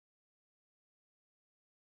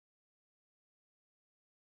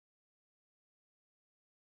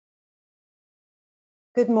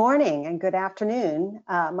Good morning and good afternoon.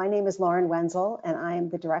 My name is Lauren Wenzel, and I am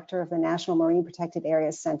the director of the National Marine Protected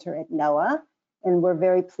Areas Center at NOAA. And we're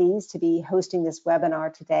very pleased to be hosting this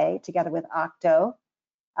webinar today together with OCTO.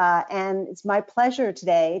 And it's my pleasure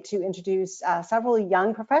today to introduce several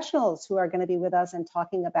young professionals who are going to be with us and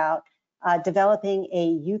talking about developing a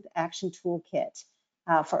youth action toolkit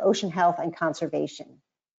for ocean health and conservation.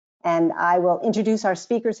 And I will introduce our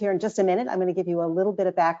speakers here in just a minute. I'm going to give you a little bit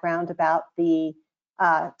of background about the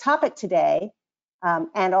topic today,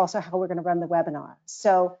 and also how we're going to run the webinar.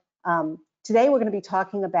 So today we're going to be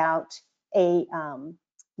talking about a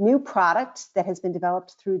new product that has been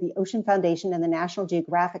developed through the Ocean Foundation and the National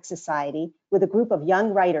Geographic Society with a group of young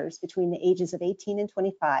writers between the ages of 18 and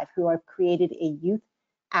 25 who have created a youth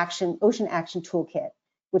ocean action toolkit,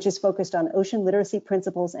 which is focused on ocean literacy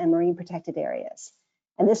principles and marine protected areas.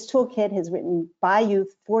 And this toolkit is written by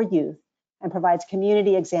youth for youth and provides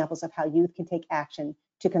community examples of how youth can take action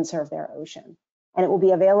to conserve their ocean. And it will be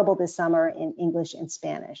available this summer in English and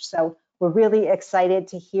Spanish. So we're really excited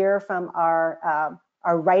to hear from our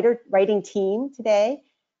writing team today.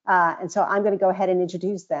 And so I'm going to go ahead and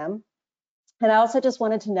introduce them. And I also just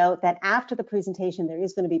wanted to note that after the presentation, there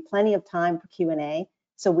is going to be plenty of time for Q&A.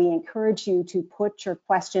 So we encourage you to put your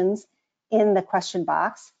questions in the question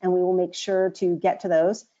box, and we will make sure to get to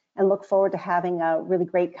those and look forward to having a really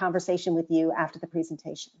great conversation with you after the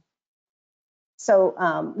presentation.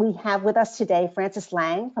 So we have with us today Frances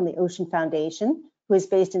Lang from the Ocean Foundation, who is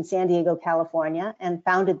based in San Diego, California, and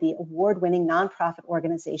founded the award-winning nonprofit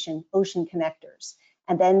organization Ocean Connectors,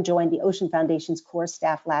 and then joined the Ocean Foundation's core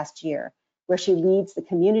staff last year, where she leads the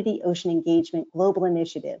Community Ocean Engagement Global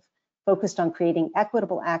Initiative, focused on creating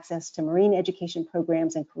equitable access to marine education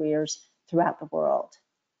programs and careers throughout the world.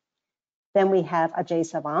 Then we have Ajay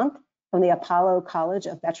Sawant from the Apollo College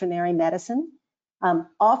of Veterinary Medicine.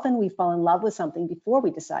 Often we fall in love with something before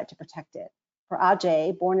we decide to protect it. For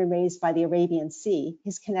Ajay, born and raised by the Arabian Sea,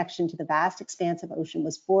 his connection to the vast expanse of ocean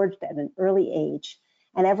was forged at an early age.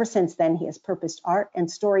 And ever since then, he has purposed art and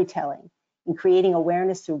storytelling in creating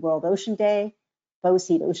awareness through World Ocean Day,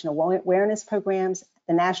 BOCED Ocean Awareness Programs,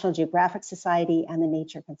 the National Geographic Society, and the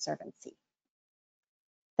Nature Conservancy.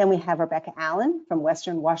 Then we have Rebecca Allen from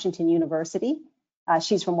Western Washington University.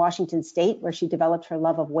 She's from Washington State, where she developed her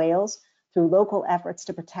love of whales through local efforts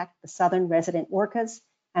to protect the southern resident orcas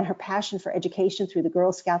and her passion for education through the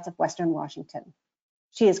Girl Scouts of Western Washington.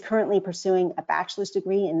 She is currently pursuing a bachelor's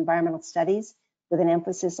degree in environmental studies with an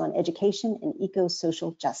emphasis on education and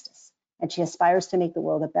eco-social justice. And she aspires to make the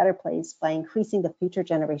world a better place by increasing the future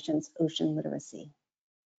generation's ocean literacy.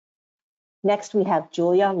 Next, we have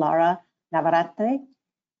Julia Lara Navarrete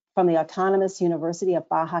from the Autonomous University of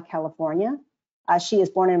Baja, California. She is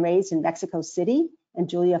born and raised in Mexico City, and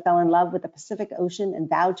Julia fell in love with the Pacific Ocean and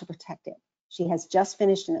vowed to protect it. She has just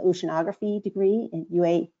finished an oceanography degree in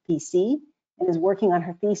UAPC and is working on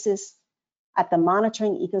her thesis at the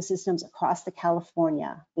Monitoring Ecosystems Across the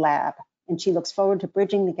California lab. And she looks forward to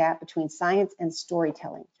bridging the gap between science and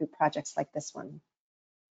storytelling through projects like this one.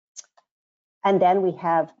 And then we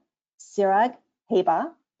have Serag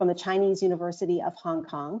Heiba from the Chinese University of Hong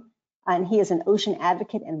Kong. And he is an ocean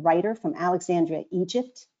advocate and writer from Alexandria,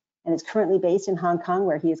 Egypt, and is currently based in Hong Kong,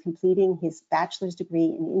 where he is completing his bachelor's degree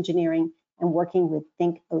in engineering and working with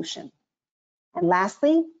Think Ocean. And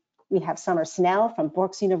lastly, we have Summer Snell from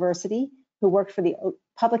Brookes University, who worked for the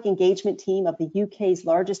public engagement team of the UK's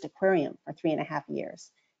largest aquarium for 3.5 years.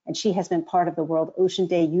 And she has been part of the World Ocean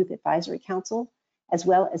Day Youth Advisory Council, as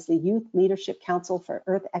well as the Youth Leadership Council for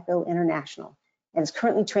Earth Echo International, and is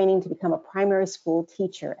currently training to become a primary school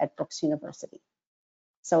teacher at Brookes University.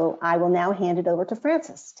 So I will now hand it over to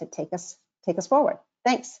Frances to take us forward.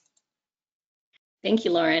 Thanks. Thank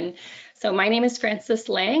you, Lauren. So my name is Frances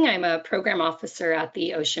Lang. I'm a program officer at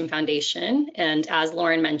the Ocean Foundation. And as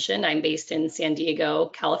Lauren mentioned, I'm based in San Diego,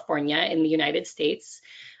 California in the United States.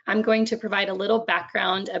 I'm going to provide a little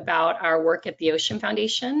background about our work at the Ocean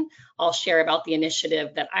Foundation. I'll share about the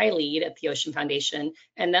initiative that I lead at the Ocean Foundation,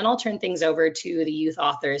 and then I'll turn things over to the youth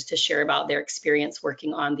authors to share about their experience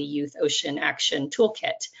working on the Youth Ocean Action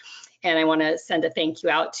Toolkit. And I want to send a thank you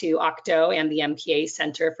out to OCTO and the MPA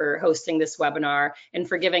Center for hosting this webinar and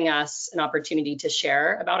for giving us an opportunity to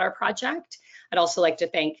share about our project. I'd also like to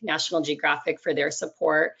thank National Geographic for their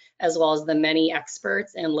support, as well as the many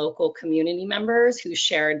experts and local community members who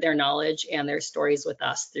shared their knowledge and their stories with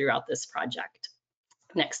us throughout this project.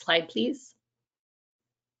 Next slide, please.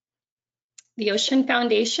 The Ocean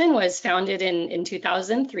Foundation was founded in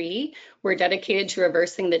 2003. We're dedicated to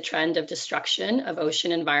reversing the trend of destruction of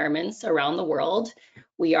ocean environments around the world.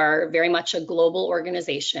 We are very much a global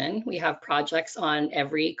organization. We have projects on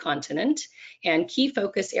every continent, and key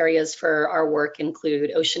focus areas for our work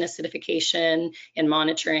include ocean acidification and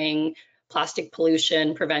monitoring, plastic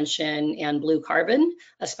pollution prevention, and blue carbon,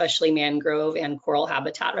 especially mangrove and coral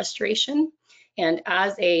habitat restoration. And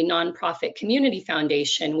as a nonprofit community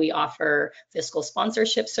foundation, we offer fiscal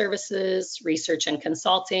sponsorship services, research and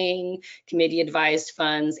consulting, committee advised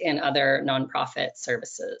funds, and other nonprofit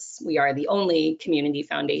services. We are the only community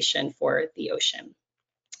foundation for the ocean.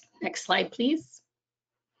 Next slide, please.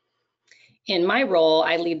 In my role,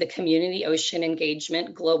 I lead the Community Ocean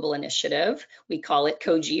Engagement Global Initiative. We call it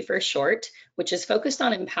COGE for short, which is focused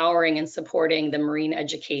on empowering and supporting the marine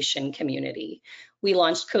education community. We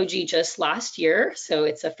launched COGE just last year, so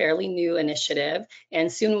it's a fairly new initiative,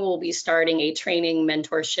 and soon we'll be starting a training,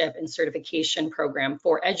 mentorship, and certification program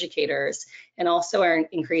for educators, and also are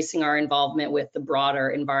increasing our involvement with the broader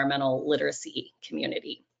environmental literacy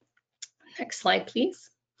community. Next slide, please.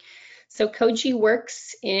 So COGE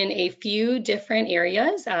works in a few different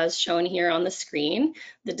areas as shown here on the screen.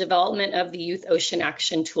 The development of the Youth Ocean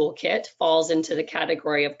Action Toolkit falls into the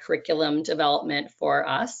category of curriculum development for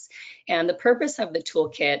us. And the purpose of the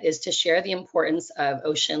toolkit is to share the importance of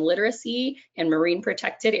ocean literacy and marine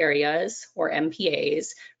protected areas, or MPAs,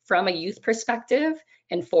 from a youth perspective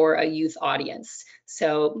and for a youth audience.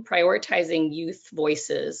 So prioritizing youth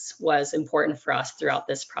voices was important for us throughout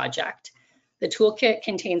this project. The toolkit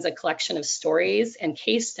contains a collection of stories and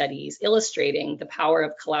case studies illustrating the power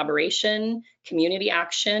of collaboration, community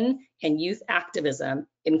action, and youth activism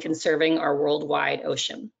in conserving our worldwide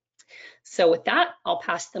ocean. So with that, I'll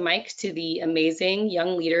pass the mic to the amazing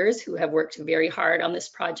young leaders who have worked very hard on this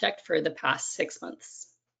project for the past 6 months.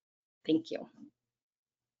 Thank you.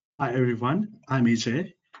 Hi, everyone. I'm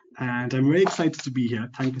Ajay, and I'm very excited to be here.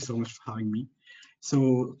 Thank you so much for having me.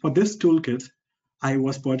 So for this toolkit, I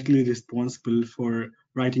was particularly responsible for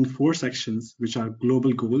writing 4 sections, which are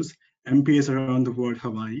global goals, MPAs around the world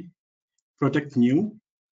Hawaii, protect new,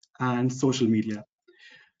 and social media.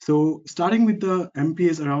 So starting with the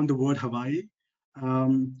MPAs around the world Hawaii,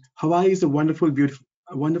 Hawaii is a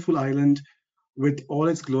wonderful island with all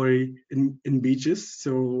its glory in beaches.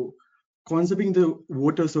 So conserving the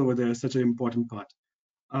waters over there is such an important part.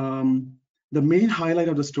 The main highlight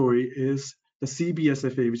of the story is the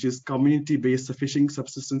CBSFA, which is community-based fishing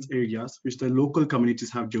subsistence areas, which the local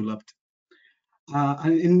communities have developed.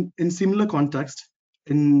 And in similar context,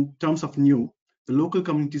 in terms of new, the local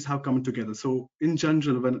communities have come together. So in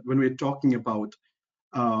general, when we're talking about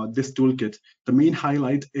this toolkit, the main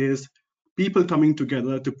highlight is people coming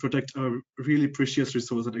together to protect a really precious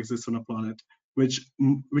resource that exists on our planet, which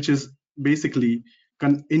is basically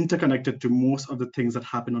interconnected to most of the things that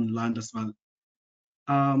happen on land as well.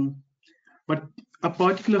 But a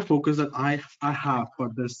particular focus that I have for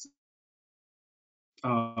this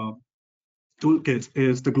toolkit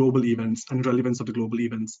is the global events and relevance of the global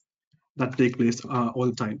events that take place all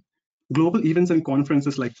the time. Global events and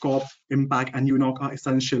conferences like COP, Impact, and UNOC are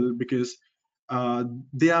essential because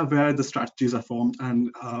they are where the strategies are formed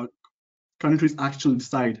and countries actually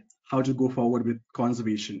decide how to go forward with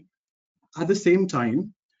conservation. At the same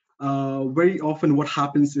time, very often what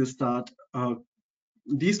happens is that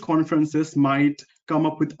these conferences might come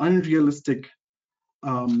up with unrealistic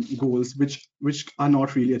goals, which are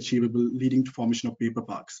not really achievable, leading to formation of paper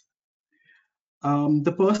parks.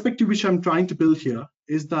 The perspective which I'm trying to build here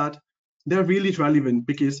is that they're really relevant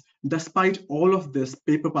because despite all of this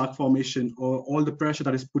paper park formation or all the pressure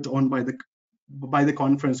that is put on by the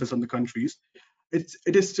conferences and the countries,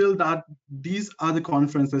 it is still that these are the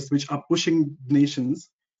conferences which are pushing nations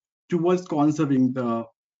towards conserving the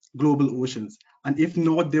global oceans. And if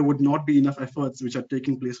not, there would not be enough efforts which are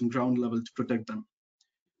taking place on ground level to protect them.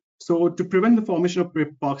 So to prevent the formation of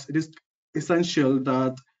paper parks, it is essential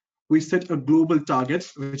that we set a global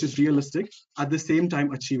target which is realistic, at the same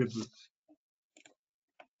time achievable.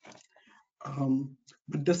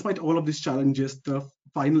 But despite all of these challenges, the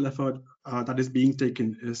final effort that is being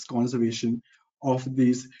taken is conservation of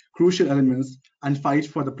these crucial elements and fight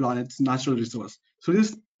for the planet's natural resource. So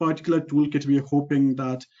this particular toolkit, we are hoping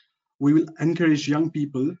that we will encourage young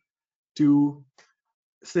people to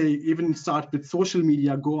say, even start with social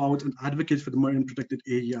media, go out and advocate for the marine protected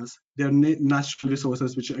areas. There are natural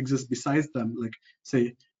resources which exist besides them, like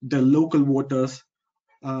say the local waters,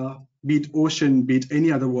 be it ocean, be it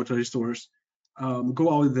any other water resource.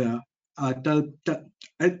 Go out there,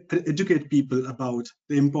 educate people about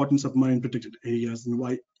the importance of marine protected areas and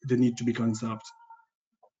why they need to be conserved.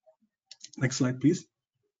 Next slide, please.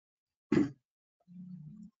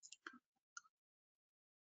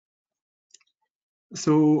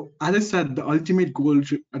 So as I said, the ultimate goal,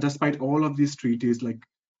 despite all of these treaties, like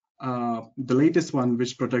the latest one,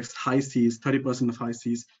 which protects high seas, 30% of high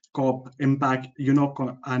seas, COP, IMPACT,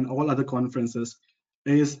 UNOC, and all other conferences,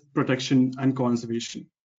 is protection and conservation.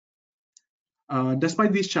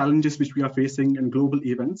 Despite these challenges which we are facing in global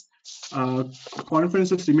events,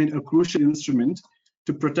 conferences remain a crucial instrument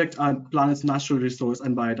to protect our planet's natural resource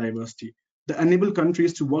and biodiversity. They enable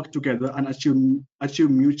countries to work together and achieve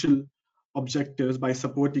mutual objectives by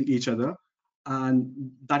supporting each other.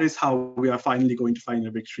 And that is how we are finally going to find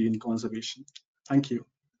a victory in conservation. Thank you.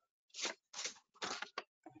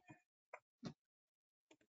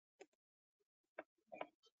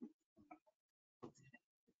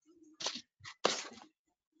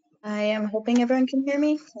 I am hoping everyone can hear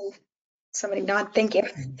me. Somebody nod, thank you.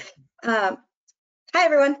 Hi,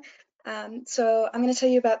 everyone. So I'm going to tell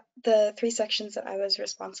you about the 3 sections that I was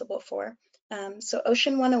responsible for. So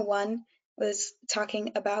Ocean 101 was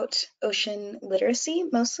talking about ocean literacy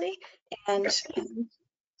mostly, and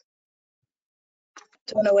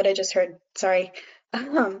don't know what I just heard, sorry.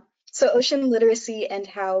 So ocean literacy and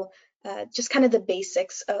how just kind of the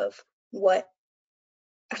basics of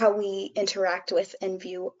how we interact with and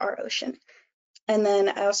view our ocean. And then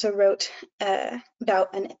I also wrote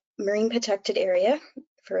about a marine protected area.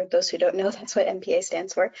 For those who don't know, that's what MPA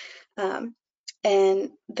stands for.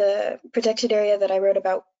 And the protected area that I wrote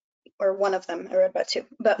about, or one of them, I wrote about 2,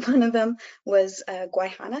 but one of them was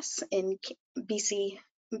Guayhanas in BC,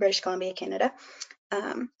 British Columbia, Canada.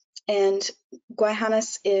 And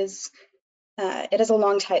Guayhanas is, it has a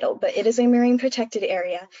long title, but it is a marine protected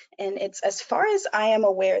area. And it's, as far as I am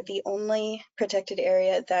aware, the only protected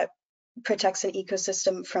area that protects an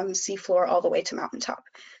ecosystem from seafloor all the way to mountaintop.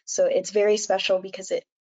 So it's very special because it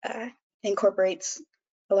incorporates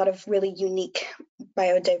a lot of really unique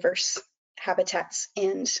biodiverse habitats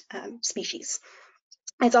and species.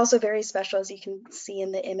 It's also very special, as you can see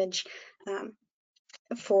in the image,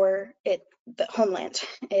 for it, the homeland.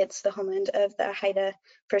 It's the homeland of the Heiba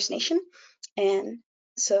First Nation, and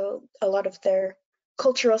so a lot of their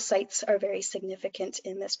cultural sites are very significant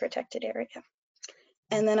in this protected area.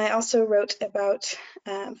 And then I also wrote about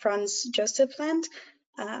Franz Josef Land,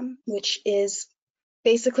 which is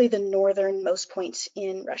basically the northernmost point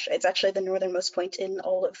in Russia. It's actually the northernmost point in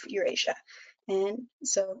all of Eurasia. And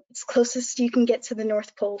so it's closest you can get to the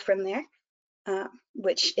North Pole from there,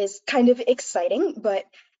 which is kind of exciting, but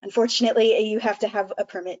unfortunately you have to have a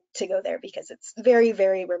permit to go there because it's very,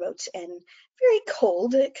 very remote and very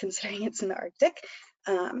cold considering it's in the Arctic.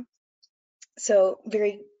 So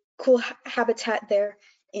very cool habitat there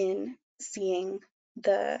in seeing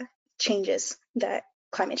the changes that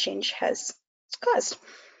climate change has caused.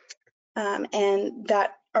 And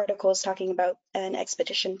that article is talking about an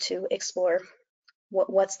expedition to explore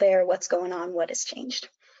what's there, what's going on, what has changed.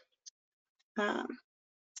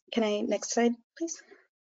 Can I, next slide, please?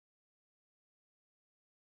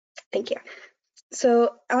 Thank you.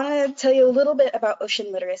 So I want to tell you a little bit about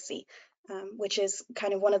ocean literacy, which is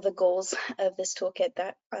kind of one of the goals of this toolkit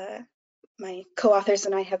that my co-authors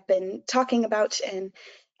and I have been talking about, and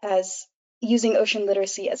as using ocean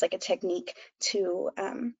literacy as like a technique to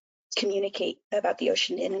communicate about the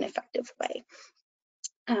ocean in an effective way.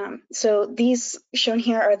 So these shown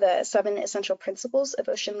here are the 7 essential principles of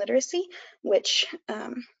ocean literacy, which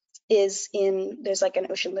is there's like an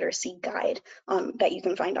ocean literacy guide that you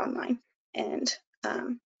can find online. And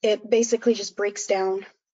it basically just breaks down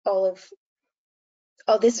all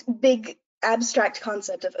this big abstract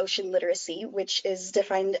concept of ocean literacy, which is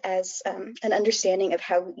defined as an understanding of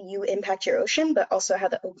how you impact your ocean, but also how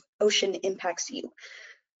the ocean impacts you.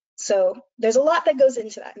 So there's a lot that goes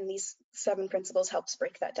into that, and these 7 principles helps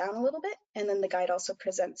break that down a little bit. And then the guide also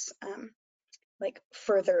presents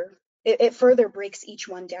it further breaks each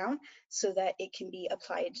one down so that it can be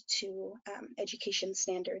applied to education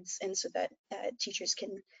standards, and so that teachers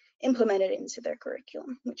can implement it into their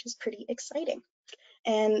curriculum, which is pretty exciting.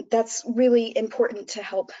 And that's really important to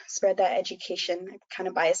help spread that education. I'm kind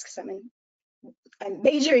of biased because I'm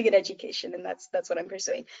majoring in education, and that's what I'm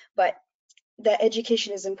pursuing. But that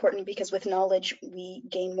education is important because with knowledge, we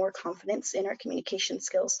gain more confidence in our communication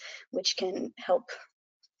skills, which can help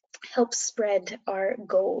spread our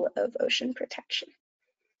goal of ocean protection.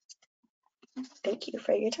 Thank you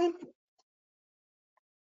for your time.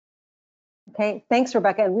 Okay, thanks,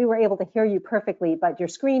 Rebecca. And we were able to hear you perfectly, but your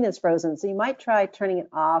screen is frozen. So you might try turning it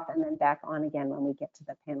off and then back on again when we get to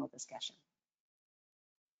the panel discussion.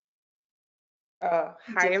 Hi,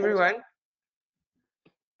 everyone.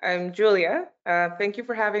 I'm Julia. Thank you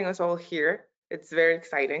for having us all here. It's very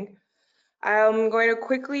exciting. I'm going to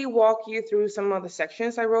quickly walk you through some of the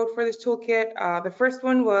sections I wrote for this toolkit. The first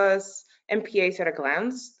one was MPAs at a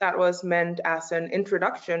glance. That was meant as an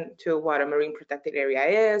introduction to what a marine protected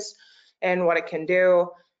area is and what it can do.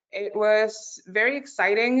 It was very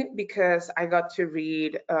exciting because I got to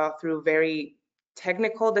read through very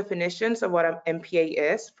technical definitions of what an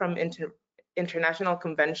MPA is from international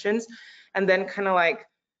conventions, and then kind of like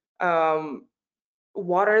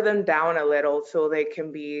water them down a little so they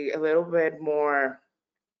can be a little bit more,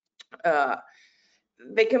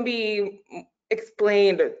 they can be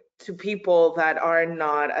explained to people that are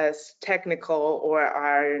not as technical or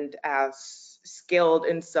aren't as skilled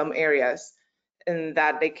in some areas, and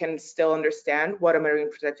that they can still understand what a marine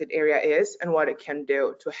protected area is and what it can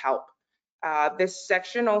do to help. This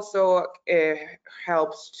section also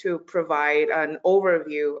helps to provide an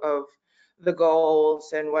overview of the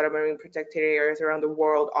goals and what a marine protected areas around the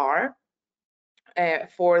world are.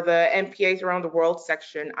 For the MPAs around the world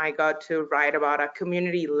section, I got to write about a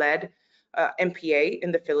community-led MPA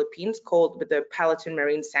in the Philippines called the Palatin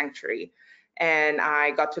Marine Sanctuary. And I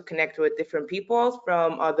got to connect with different people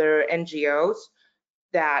from other NGOs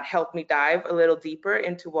that helped me dive a little deeper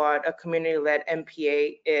into what a community-led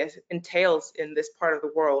MPA entails in this part of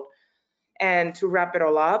the world. And to wrap it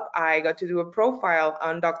all up, I got to do a profile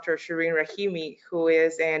on Dr. Shireen Rahimi, who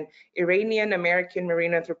is an Iranian-American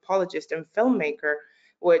marine anthropologist and filmmaker,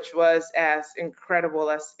 which was as incredible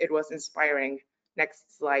as it was inspiring.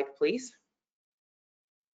 Next slide, please.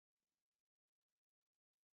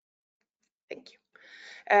 Thank you.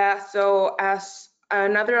 So as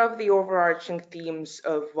another of the overarching themes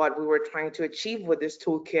of what we were trying to achieve with this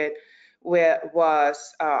toolkit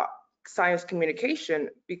was science communication,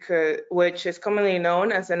 which is commonly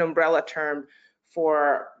known as an umbrella term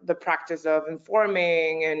for the practice of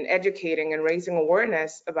informing and educating and raising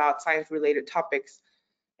awareness about science-related topics.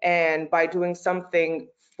 And by doing something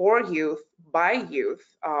for youth, by youth,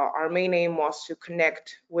 our main aim was to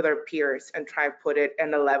connect with our peers and try to put it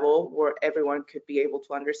in a level where everyone could be able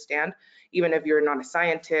to understand, even if you're not a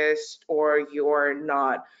scientist or you're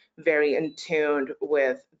not very in tune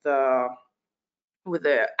with the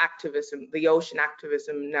activism, the ocean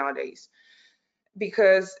activism nowadays.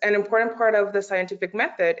 Because an important part of the scientific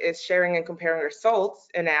method is sharing and comparing results,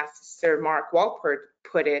 and as Sir Mark Walpert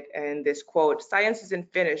put it in this quote, science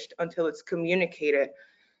isn't finished until it's communicated.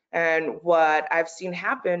 And what I've seen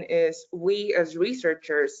happen is we as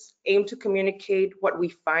researchers aim to communicate what we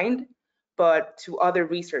find, but to other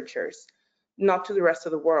researchers, not to the rest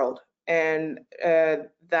of the world. And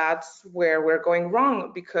that's where we're going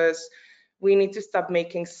wrong, because we need to stop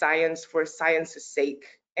making science for science's sake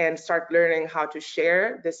and start learning how to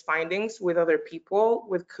share these findings with other people,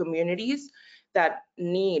 with communities that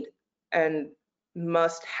need and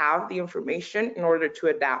must have the information in order to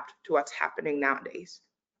adapt to what's happening nowadays.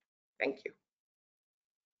 Thank you.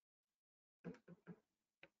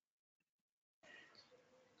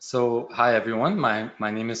 So, hi everyone, my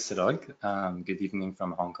name is Serag. Good evening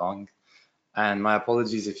from Hong Kong. And my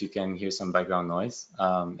apologies if you can hear some background noise.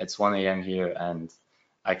 It's 1 a.m. here and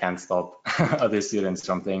I can't stop other students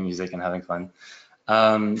from playing music and having fun.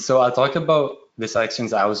 So I'll talk about the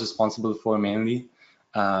sections I was responsible for mainly.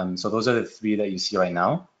 So those are the three that you see right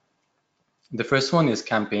now. The first one is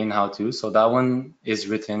campaign how-to. So that one is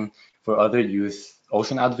written for other youth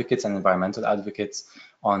ocean advocates and environmental advocates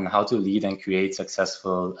on how to lead and create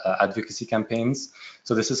successful advocacy campaigns.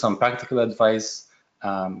 So this is some practical advice,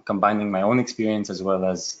 combining my own experience as well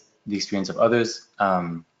as the experience of others,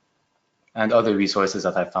 and other resources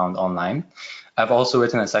that I found online. I've also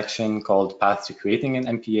written a section called Path to Creating an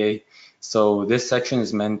MPA. So this section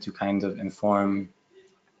is meant to kind of inform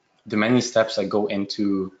the many steps that go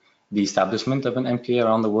into the establishment of an MPA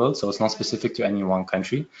around the world. So it's not specific to any one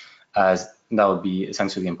country, as that would be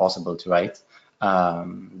essentially impossible to write,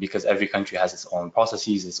 because every country has its own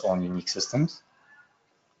processes, its own unique systems.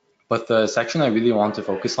 But the section I really want to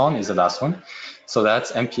focus on is the last one. So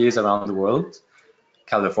that's MPAs around the world,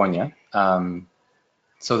 California.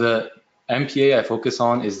 So the MPA I focus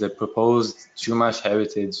on is the proposed Chumash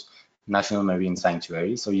Heritage National Marine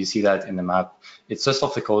Sanctuary. So you see that in the map. It's just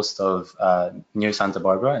off the coast of near Santa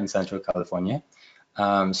Barbara in Central California.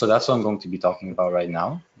 So that's what I'm going to be talking about right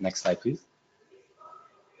now. Next slide, please.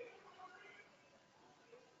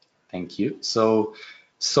 Thank you. So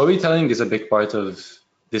storytelling is a big part of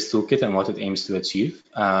this toolkit and what it aims to achieve.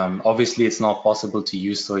 Obviously, it's not possible to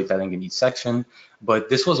use storytelling in each section, but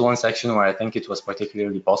this was one section where I think it was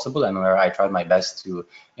particularly possible and where I tried my best to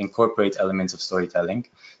incorporate elements of storytelling.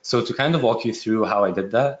 So to kind of walk you through how I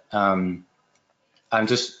did that, I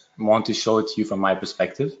just want to show it to you from my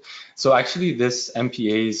perspective. So actually, this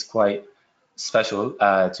MPA is quite special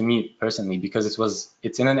to me personally because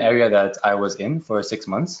it's in an area that I was in for 6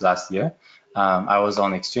 months last year. I was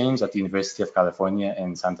on exchange at the University of California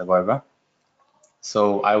in Santa Barbara.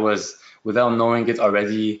 So I was, without knowing it,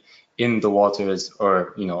 already in the waters,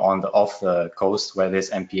 or off the coast where this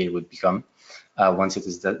MPA would become once it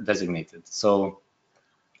is designated. So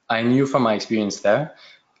I knew from my experience there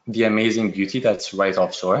the amazing beauty that's right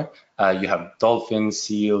offshore. You have dolphins,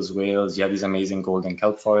 seals, whales, you have these amazing golden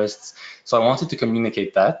kelp forests. So I wanted to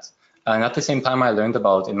communicate that. And at the same time, I learned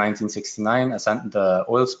about, in 1969, the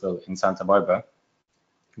oil spill in Santa Barbara,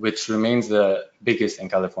 which remains the biggest in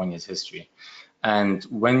California's history. And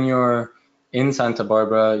when you're in Santa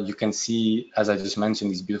Barbara, you can see, as I just mentioned,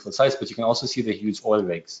 these beautiful sites, but you can also see the huge oil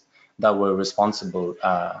rigs that were responsible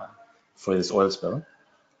for this oil spill.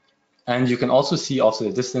 And you can also see off to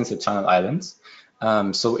the distance the Channel Islands.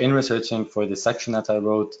 So in researching for the section that I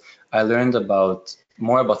wrote, I learned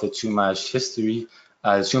more about the Chumash history.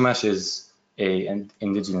 Chumash is an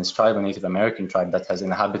indigenous tribe, a Native American tribe that has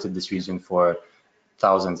inhabited this region for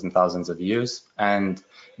thousands and thousands of years. And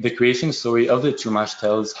the creation story of the Chumash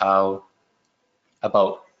tells how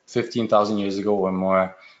about 15,000 years ago or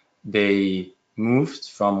more, they moved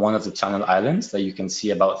from one of the Channel Islands that you can see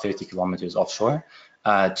about 30 kilometers offshore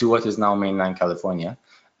to what is now mainland California.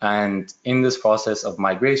 And in this process of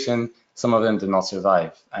migration, some of them did not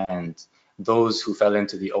survive. And those who fell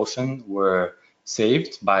into the ocean were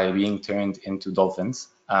saved by being turned into dolphins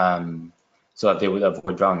so that they would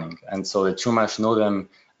avoid drowning. And so the Chumash know them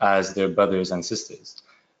as their brothers and sisters.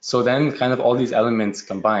 So then kind of all these elements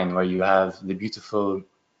combine, where you have the beautiful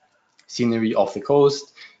scenery off the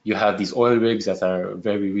coast, you have these oil rigs that are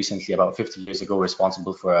very recently, about 50 years ago,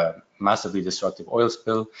 responsible for a massively destructive oil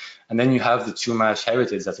spill. And then you have the Chumash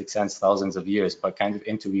heritage that extends thousands of years, but kind of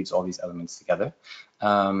interweaves all these elements together.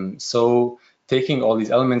 So taking all these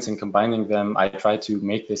elements and combining them, I try to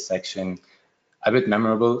make this section a bit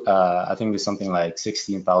memorable. I think there's something like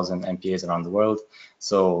 16,000 MPAs around the world.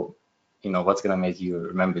 So, what's gonna make you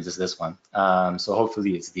remember just this one? So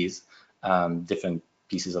hopefully it's these different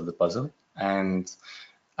pieces of the puzzle. And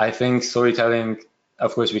I think storytelling,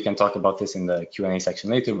 of course, we can talk about this in the Q&A section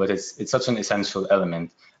later, but it's such an essential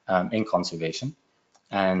element in conservation.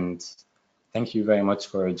 And thank you very much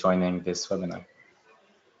for joining this webinar.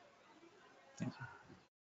 Thank you.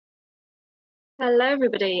 Hello,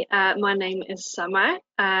 everybody. My name is Summer.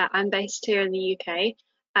 I'm based here in the UK,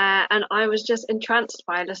 and I was just entranced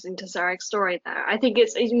by listening to Serag's story there. I think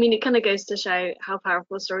it kind of goes to show how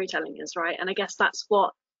powerful storytelling is, right? And I guess that's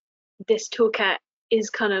what this toolkit is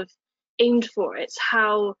kind of aimed for. It's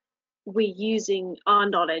how we're using our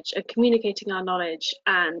knowledge and communicating our knowledge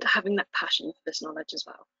and having that passion for this knowledge as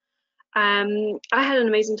well. I had an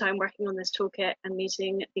amazing time working on this toolkit and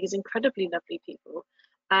meeting these incredibly lovely people.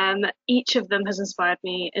 Each of them has inspired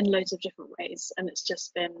me in loads of different ways, and it's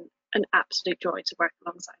just been an absolute joy to work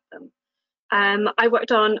alongside them. I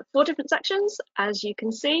worked on 4 different sections, as you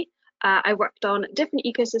can see. I worked on different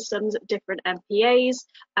ecosystems, different MPAs,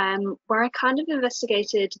 where I kind of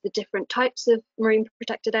investigated the different types of marine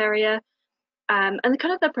protected area and the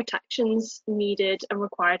kind of the protections needed and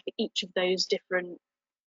required for each of those different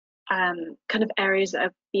kind of areas that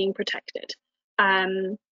are being protected.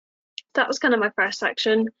 That was kind of my first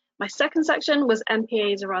section. My second section was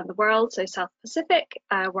MPAs around the world, so South Pacific,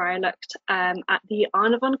 where I looked at the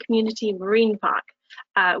Arnavon Community Marine Park,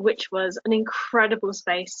 which was an incredible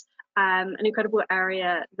space, an incredible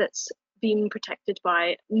area that's been protected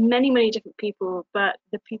by many, many different people, but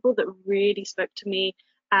the people that really spoke to me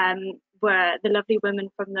were the lovely women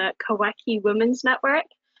from the Kawaki Women's Network,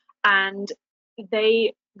 and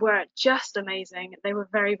they were just amazing. They were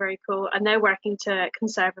very, very cool, and they're working to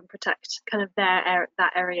conserve and protect kind of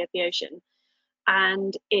that area of the ocean.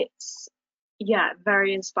 And it's, yeah,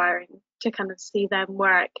 very inspiring to kind of see them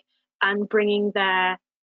work and bringing that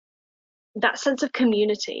sense of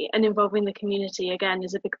community and involving the community, again,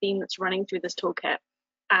 is a big theme that's running through this toolkit,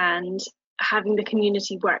 and having the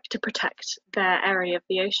community work to protect their area of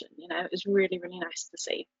the ocean, is really, really nice to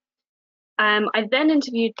see. I then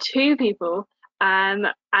interviewed 2 people,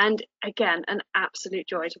 and again, an absolute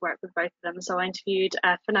joy to work with both of them. So I interviewed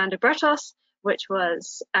Fernando Bretos, which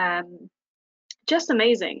was just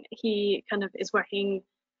amazing. He kind of is working,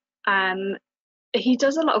 he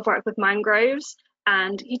does a lot of work with mangroves,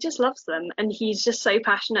 and he just loves them, and he's just so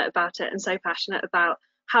passionate about it and so passionate about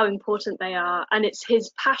how important they are. And it's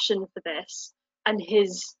his passion for this and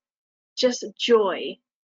his just joy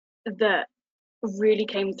that really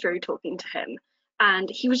came through talking to him. And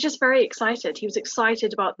he was just very excited. He was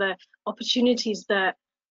excited about the opportunities that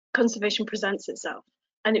conservation presents itself.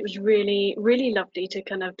 And it was really, really lovely to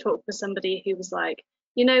kind of talk with somebody who was like,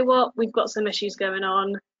 you know what, we've got some issues going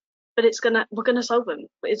on, but we're gonna solve them.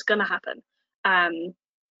 It's gonna happen. And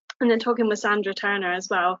then talking with Sandra Turner as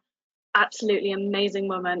well, absolutely amazing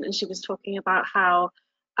woman, and she was talking about how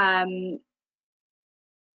it's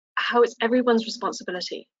everyone's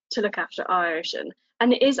responsibility to look after our ocean.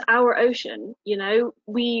 And it is our ocean, you know.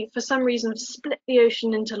 We, for some reason, split the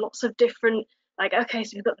ocean into lots of different, like, okay,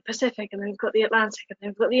 so we've got the Pacific, and then we've got the Atlantic, and then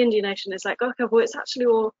we've got the Indian Ocean. It's like, okay, well, it's actually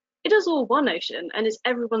it is all one ocean, and it's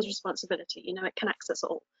everyone's responsibility, you know, it connects us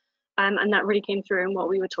all. And that really came through in what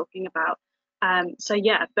we were talking about. So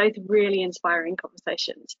yeah, both really inspiring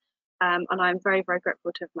conversations. And I'm very, very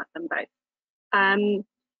grateful to have met them both.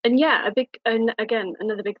 And yeah, and again,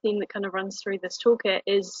 another big theme that kind of runs through this toolkit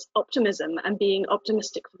is optimism and being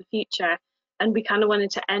optimistic for the future. And we kind of wanted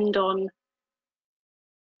to end on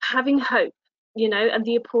having hope, you know, and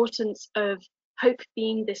the importance of hope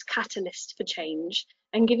being this catalyst for change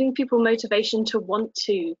and giving people motivation to want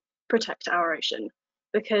to protect our ocean,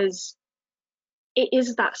 because it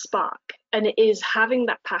is that spark, and it is having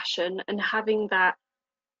that passion and having that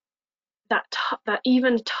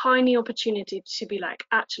even tiny opportunity to be like,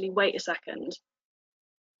 actually, wait a second,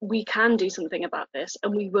 we can do something about this,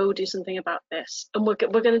 and we will do something about this, and we're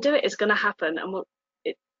going to do it. It's going to happen, and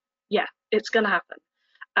it's going to happen.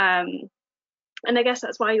 And I guess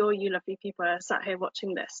that's why all you lovely people are sat here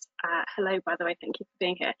watching this. Hello, by the way, thank you for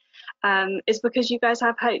being here. Is because you guys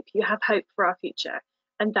have hope. You have hope for our future,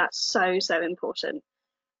 and that's so, so important.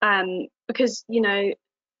 Because, you know,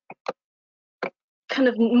 kind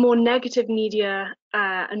of more negative media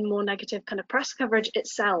and more negative kind of press coverage, it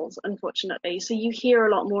sells, unfortunately. So you hear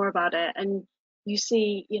a lot more about it, and you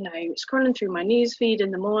see, you know, scrolling through my news feed in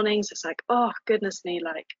the mornings, it's like, oh goodness me,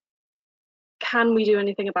 like, can we do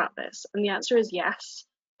anything about this? And the answer is yes,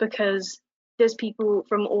 because there's people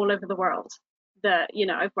from all over the world that, you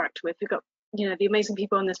know, I've worked with. We've got, you know, the amazing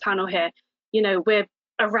people on this panel here. You know, we're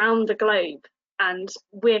around the globe, and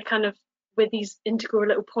we're these integral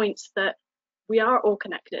little points that we are all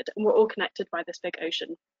connected, and we're all connected by this big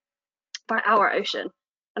ocean, by our ocean.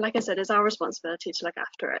 And like I said, it's our responsibility to look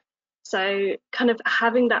after it. So kind of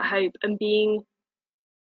having that hope and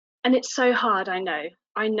and it's so hard, I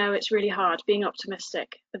know it's really hard being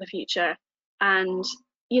optimistic for the future. And,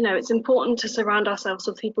 you know, it's important to surround ourselves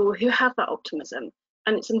with people who have that optimism.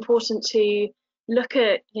 And it's important to look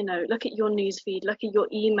at your newsfeed, look at your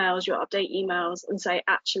emails, your update emails, and say,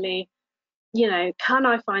 actually, you know, can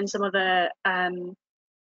I find some other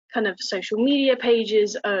kind of social media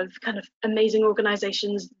pages of kind of amazing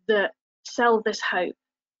organizations that sell this hope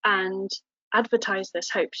and advertise this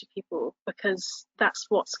hope to people, because that's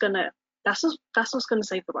what's gonna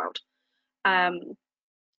save the world.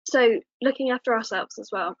 So looking after ourselves as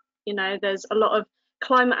well, you know, there's a lot of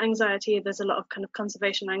climate anxiety, there's a lot of kind of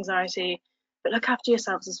conservation anxiety, but look after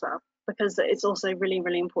yourselves as well, because it's also really,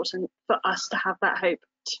 really important for us to have that hope,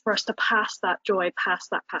 for us to pass that joy, pass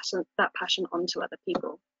that passion on to other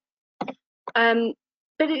people.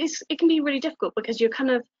 But it can be really difficult, because you're trying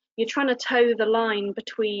to toe the line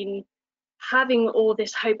between having all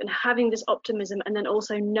this hope and having this optimism, and then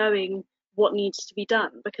also knowing what needs to be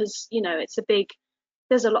done, because, you know,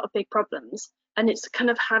 there's a lot of big problems, and it's kind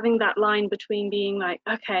of having that line between being like,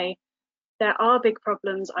 okay, there are big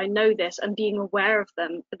problems, I know this, and being aware of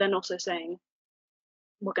them, but then also saying,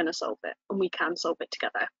 we're going to solve it, and we can solve it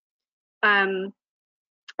together. And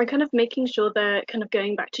kind of making sure that, kind of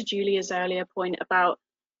going back to Julia's earlier point about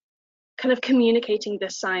kind of communicating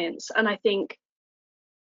this science, and I think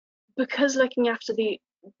because looking after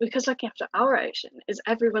our ocean is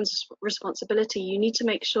everyone's responsibility, you need to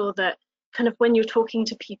make sure that kind of when you're talking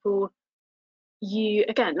to people, you,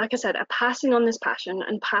 again, like I said, are passing on this passion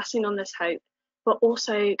and passing on this hope, but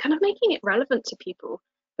also kind of making it relevant to people.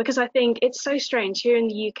 Because I think it's so strange here in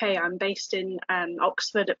the UK. I'm based in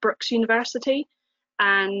Oxford at Brookes University,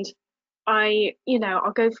 and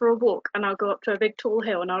I'll go for a walk, and I'll go up to a big tall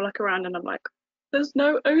hill, and I'll look around, and I'm like, there's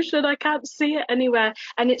no ocean, I can't see it anywhere.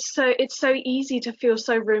 And it's so easy to feel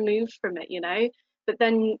so removed from it, you know. But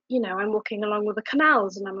then, you know, I'm walking along with the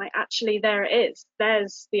canals, and I'm like, actually, there it is,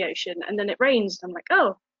 there's the ocean. And then it rains, and I'm like,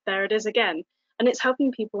 oh, there it is again. And it's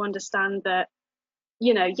helping people understand that,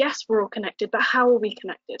 you know, yes, we're all connected, but how are we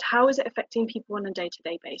connected? How is it affecting people on a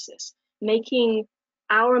day-to-day basis? Making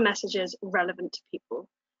our messages relevant to people,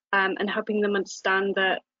 and helping them understand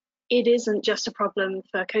that it isn't just a problem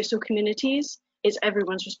for coastal communities, it's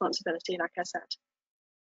everyone's responsibility, like I said.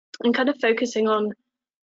 And kind of focusing on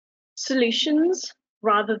solutions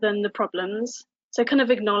rather than the problems. So kind of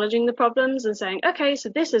acknowledging the problems and saying, okay, so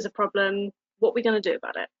this is a problem, what are we going to do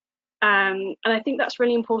about it? And I think that's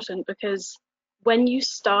really important, because when you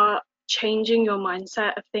start changing your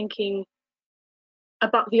mindset of thinking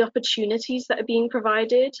about the opportunities that are being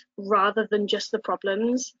provided rather than just the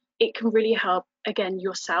problems, it can really help, again,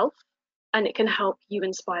 yourself, and it can help you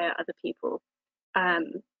inspire other people.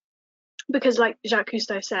 Because like Jacques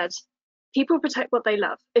Cousteau says, people protect what they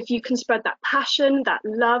love. If you can spread that passion, that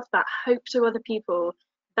love, that hope to other people,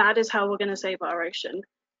 that is how we're going to save our ocean,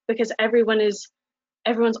 because everyone's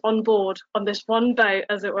on board on this one boat,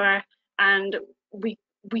 as it were, and we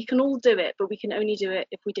can all do it, but we can only do it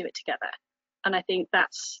if we do it together. And I think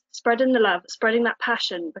that's spreading the love, spreading that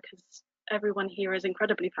passion, because everyone here is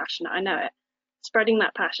incredibly passionate, I know it. Spreading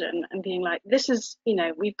that passion and being like, this is,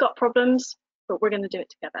 we've got problems, but we're going to do it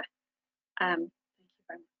together. Thank you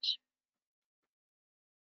very much.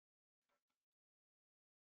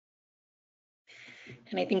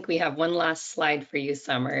 And I think we have one last slide for you,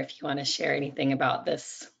 Summer, if you want to share anything about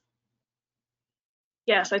this.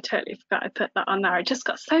 Yes, I totally forgot I put that on there. I just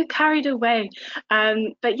got so carried away.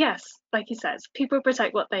 But yes, like he says, people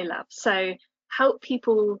protect what they love. So help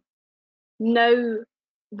people know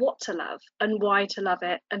what to love and why to love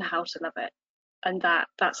it and how to love it. And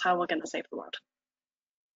that's how we're going to save the world.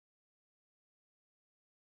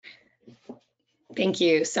 Thank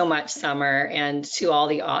you so much, Summer, and to all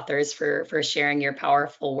the authors for sharing your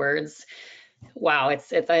powerful words. Wow,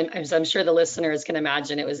 I'm sure the listeners can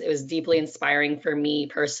imagine it was deeply inspiring for me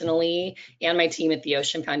personally and my team at the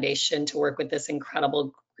Ocean Foundation to work with this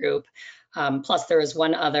incredible group. Plus, there was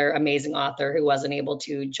one other amazing author who wasn't able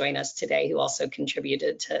to join us today who also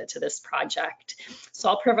contributed to this project. So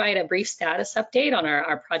I'll provide a brief status update on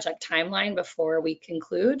our project timeline before we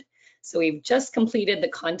conclude. So we've just completed the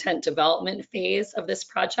content development phase of this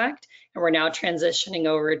project, and we're now transitioning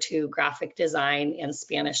over to graphic design and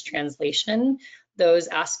Spanish translation. Those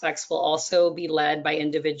aspects will also be led by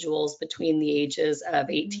individuals between the ages of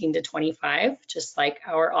 18 to 25, just like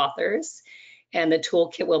our authors. And the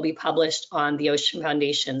toolkit will be published on the Ocean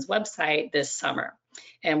Foundation's website this summer.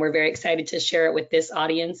 And we're very excited to share it with this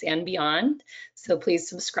audience and beyond. So please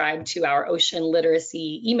subscribe to our ocean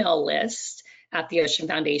literacy email list at the Ocean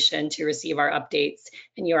Foundation to receive our updates.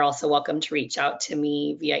 And you're also welcome to reach out to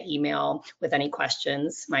me via email with any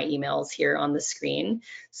questions. My email's here on the screen.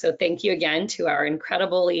 So thank you again to our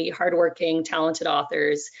incredibly hardworking, talented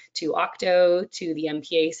authors, to OCTO, to the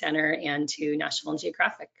MPA Center, and to National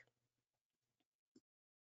Geographic.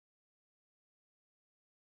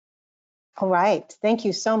 All right, thank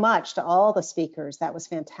you so much to all the speakers. That was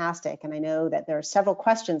fantastic. And I know that there are several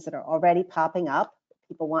questions that are already popping up that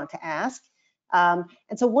people want to ask. And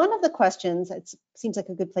so one of the questions, it seems like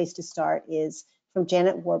a good place to start, is from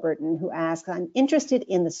Janet Warburton, who asks, I'm interested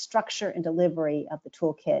in the structure and delivery of the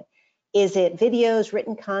toolkit. Is it videos,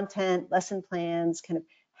 written content, lesson plans, kind of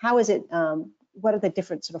how is it, what are the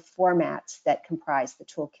different sort of formats that comprise the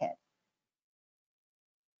toolkit?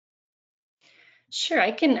 Sure,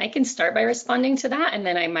 I can start by responding to that, and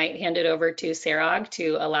then I might hand it over to Serag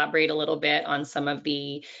to elaborate a little bit on some of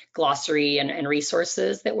the glossary and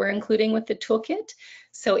resources that we're including with the toolkit.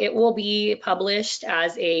 So it will be published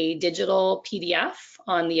as a digital PDF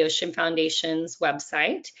on the Ocean Foundation's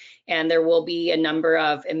website, and there will be a number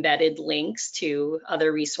of embedded links to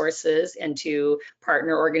other resources and to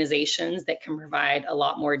partner organizations that can provide a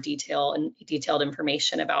lot more detailed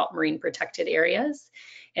information about marine protected areas.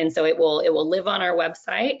 And so it will live on our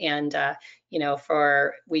website, and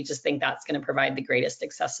we just think that's going to provide the greatest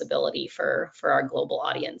accessibility for our global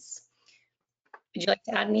audience. Would you like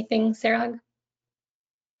to add anything, Serag?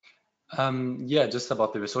 Yeah, just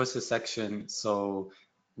about the resources section. So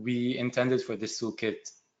we intended for this toolkit,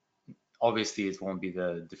 obviously it won't be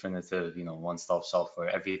the definitive, one-stop shop for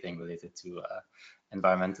everything related to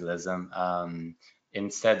environmentalism.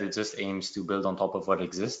 Instead, it just aims to build on top of what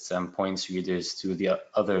exists and points readers to the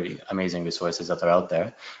other amazing resources that are out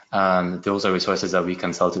there. Those are resources that we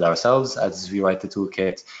consulted ourselves as we write the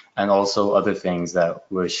toolkit, and also other things that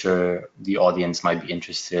we're sure the audience might be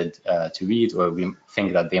interested to read, or we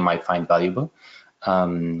think that they might find valuable.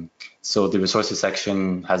 So the resources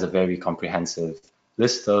section has a very comprehensive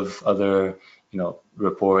list of other,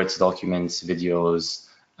 reports, documents, videos,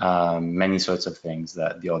 many sorts of things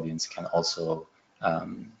that the audience can also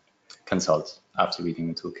consult after reading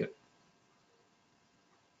the toolkit.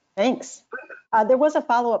 Thanks. There was a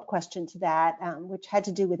follow-up question to that, which had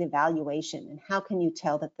to do with evaluation and how can you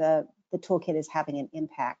tell that the toolkit is having an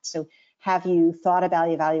impact? So have you thought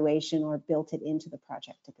about evaluation or built it into the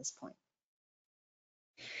project at this point?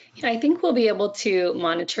 Yeah, I think we'll be able to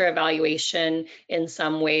monitor evaluation in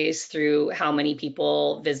some ways through how many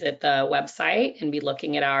people visit the website and be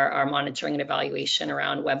looking at our monitoring and evaluation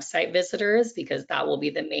around website visitors, because that will be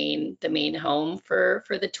the main home for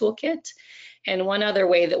the toolkit. And one other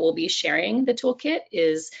way that we'll be sharing the toolkit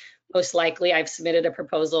is most likely I've submitted a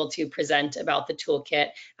proposal to present about the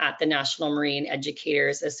toolkit at the National Marine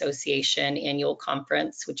Educators Association annual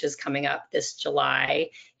conference, which is coming up this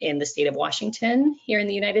July in the state of Washington here in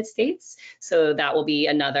the United States. So that will be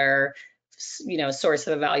another source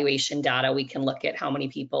of evaluation data. We can look at how many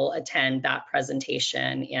people attend that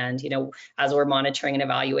presentation. And, as we're monitoring and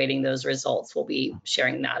evaluating those results, we'll be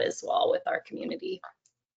sharing that as well with our community.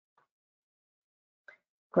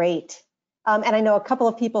 Great. And I know a couple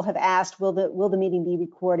of people have asked, will the meeting be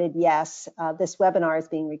recorded? Yes, this webinar is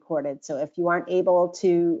being recorded. So if you aren't able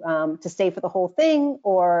to stay for the whole thing,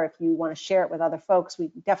 or if you want to share it with other folks, we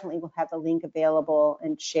definitely will have the link available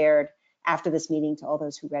and shared after this meeting to all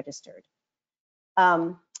those who registered.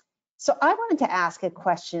 So I wanted to ask a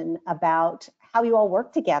question about how you all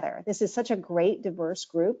work together. This is such a great, diverse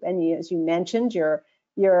group. And as you mentioned, you're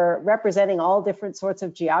representing all different sorts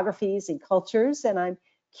of geographies and cultures. And I'm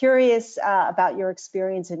curious about your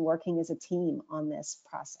experience in working as a team on this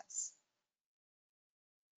process.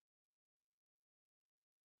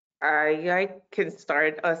 I can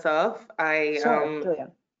start us off. Sure,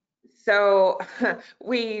 Julia. So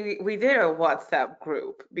we did a WhatsApp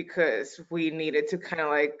group because we needed to kind of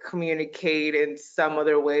like communicate in some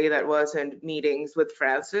other way that wasn't meetings with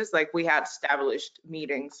Francis. Like we had established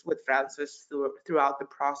meetings with Francis throughout the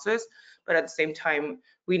process, but at the same time,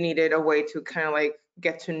 we needed a way to kind of like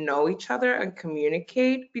get to know each other and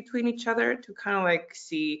communicate between each other to kind of like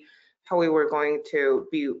see how we were going to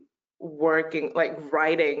be working, like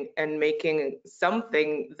writing and making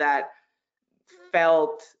something that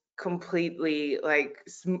felt completely like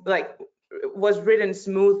was written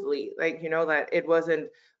smoothly, like that it wasn't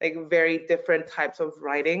like very different types of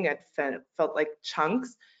writing. It felt like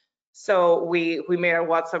chunks. So we made a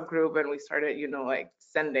WhatsApp group and we started like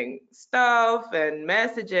sending stuff and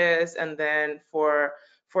messages, and then for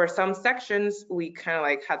some sections we kind of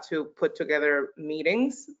like had to put together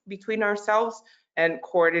meetings between ourselves and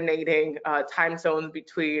coordinating time zones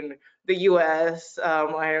between the US.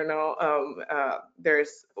 I don't know,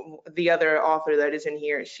 there's the other author that is in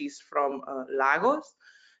here, she's from Lagos.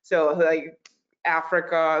 So like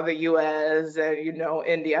Africa, the US, and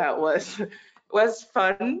India was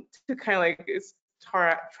fun to kind of like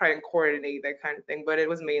try and coordinate that kind of thing, but it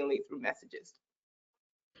was mainly through messages.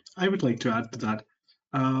 I would like to add to that.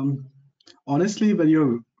 Honestly, when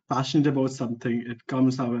you're passionate about something, it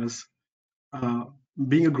comes out as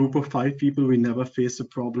being a group of 5 people, we never faced a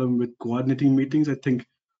problem with coordinating meetings. I think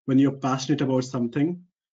when you're passionate about something,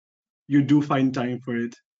 you do find time for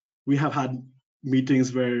it. We have had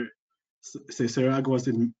meetings where, say, Serag was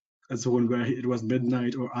in a zone where it was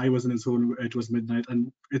midnight, or I was in a zone where it was midnight,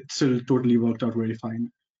 and it still totally worked out very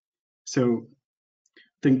fine. So I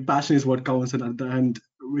think passion is what counts, and at the end,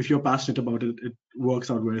 if you're passionate about it, it works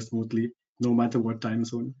out very smoothly, no matter what time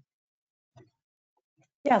zone.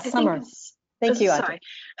 Yeah, Summer. Thank you, Ajay.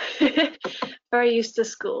 Sorry. Very used to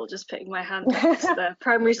school, just putting my hand up to the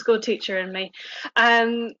primary school teacher in me.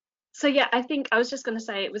 So yeah, I think I was just going to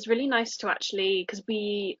say it was really nice to actually, because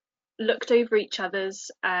we looked over each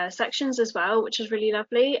other's sections as well, which was really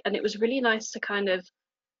lovely. And it was really nice to kind of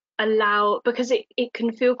allow, because it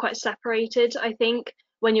can feel quite separated, I think,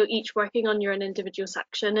 when you're each working on your own individual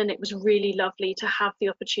section. And it was really lovely to have the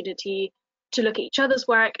opportunity to look at each other's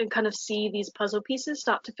work and kind of see these puzzle pieces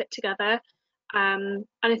start to fit together. And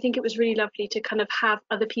I think it was really lovely to kind of have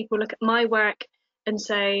other people look at my work and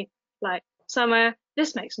say, like, Summer,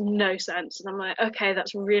 this makes no sense. And I'm like, okay,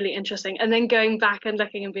 that's really interesting. And then going back and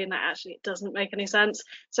looking and being like, actually, it doesn't make any sense.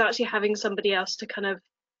 So actually having somebody else to kind of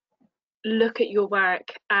look at your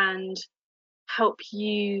work and help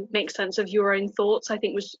you make sense of your own thoughts, I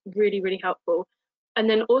think was really, really helpful. And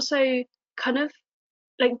then also kind of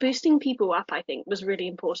like boosting people up, I think, was really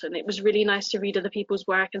important. It was really nice to read other people's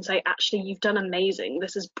work and say, actually, you've done amazing.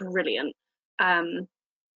 This is brilliant.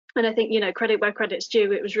 And I think, credit where credit's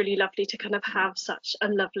due. It was really lovely to kind of have such a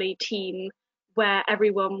lovely team where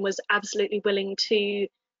everyone was absolutely willing to,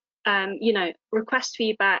 request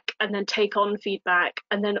feedback and then take on feedback,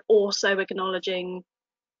 and then also acknowledging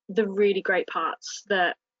the really great parts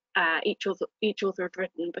that each author had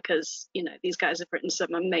written, because, these guys have written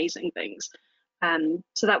some amazing things.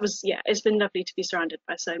 So that was, yeah, it's been lovely to be surrounded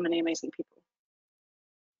by so many amazing people.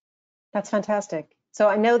 That's fantastic. So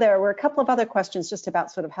I know there were a couple of other questions just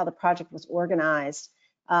about sort of how the project was organized.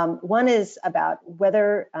 One is about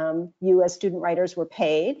whether you as student writers were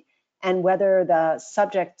paid and whether the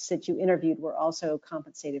subjects that you interviewed were also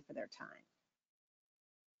compensated for their time.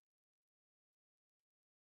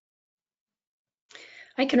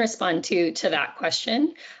 I can respond to that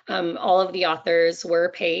question. All of the authors were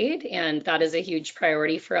paid, and that is a huge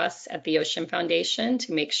priority for us at the Ocean Foundation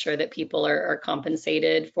to make sure that people are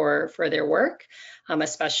compensated for their work,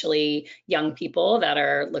 especially young people that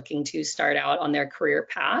are looking to start out on their career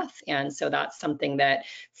path. And so that's something that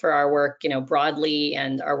for our work, broadly,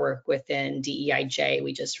 and our work within DEIJ,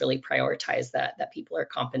 we just really prioritize that people are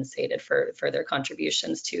compensated for their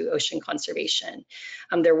contributions to ocean conservation.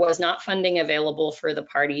 There was not funding available for the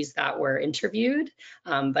parties that were interviewed,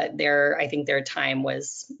 but I think their time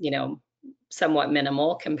was, somewhat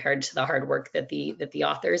minimal compared to the hard work that the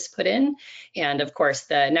authors put in. And of course,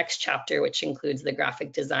 the next chapter, which includes the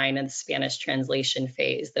graphic design and the Spanish translation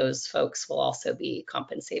phase, those folks will also be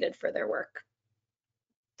compensated for their work.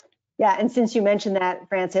 Yeah, and since you mentioned that,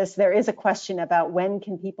 Francis, there is a question about when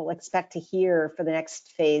can people expect to hear for the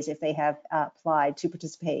next phase if they have applied to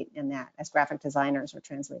participate in that as graphic designers or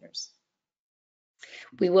translators.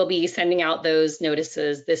 We will be sending out those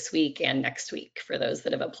notices this week and next week for those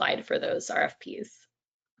that have applied for those RFPs.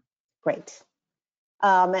 Great.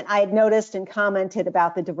 And I had noticed and commented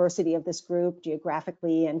about the diversity of this group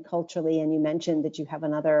geographically and culturally, and you mentioned that you have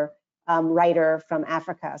another writer from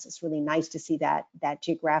Africa, so it's really nice to see that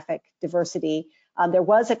geographic diversity. There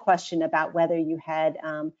was a question about whether you had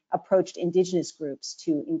approached Indigenous groups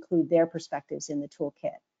to include their perspectives in the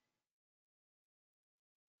toolkit.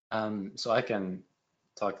 So I can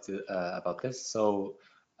talk about this. So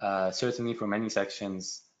certainly for many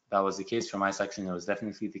sections, that was the case. For my section, it was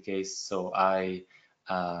definitely the case. So I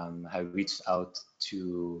have reached out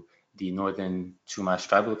to the Northern Chumash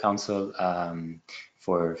Tribal Council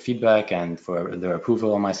for feedback and for their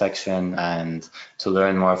approval on my section and to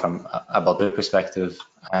learn more about their perspective.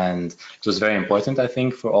 And it was very important, I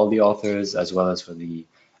think, for all the authors as well as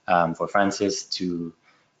for Francis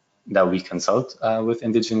that we consult with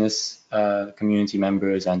Indigenous community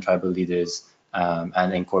members and tribal leaders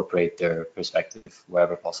and incorporate their perspective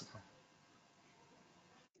wherever possible.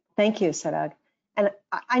 Thank you, Serag. And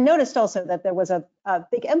I noticed also that there was a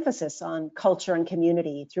big emphasis on culture and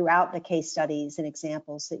community throughout the case studies and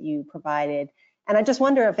examples that you provided. And I just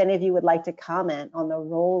wonder if any of you would like to comment on the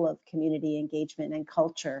role of community engagement and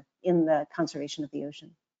culture in the conservation of the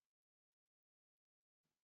ocean.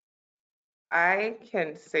 I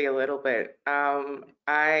can say a little bit.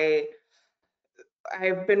 I've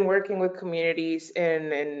been working with communities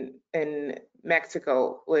in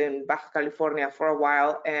Mexico, in Baja California, for a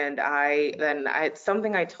while, and it's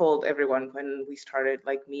something I told everyone when we started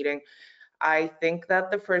meeting. I think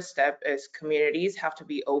that the first step is communities have to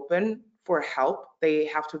be open for help. They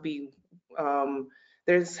have to be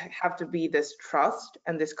there's have to be this trust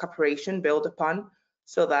and this cooperation built upon,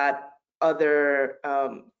 so that other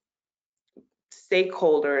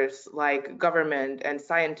stakeholders like government and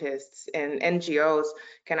scientists and NGOs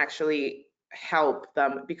can actually help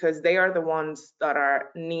them, because they are the ones that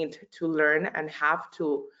need to learn and have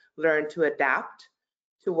to learn to adapt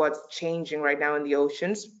to what's changing right now in the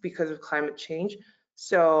oceans because of climate change.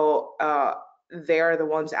 So they are the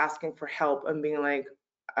ones asking for help and being like,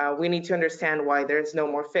 we need to understand why there's no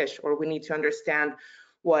more fish, or we need to understand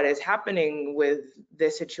what is happening with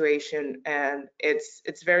this situation. And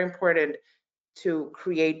it's very important to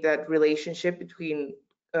create that relationship between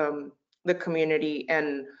the community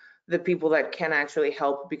and the people that can actually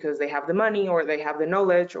help, because they have the money or they have the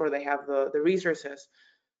knowledge or they have the resources.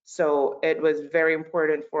 So it was very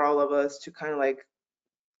important for all of us to kind of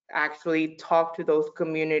actually talk to those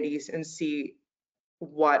communities and see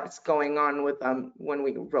what's going on with them when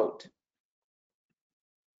we wrote.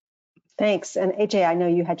 Thanks. And Ajay, I know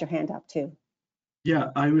you had your hand up too.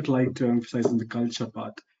 Yeah, I would like to emphasize on the culture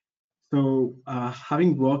part. So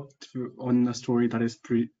having worked on a story that is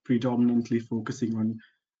predominantly focusing on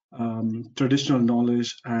traditional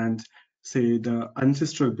knowledge and say the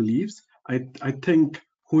ancestral beliefs, I think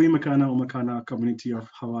Hui Makana Umakana community of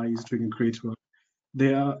Hawaii is doing a great work.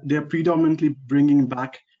 They are predominantly bringing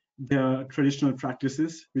back their traditional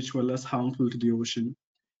practices, which were less harmful to the ocean.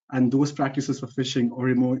 And those practices for fishing or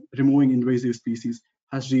removing invasive species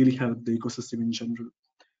has really helped the ecosystem in general.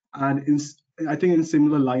 And I think in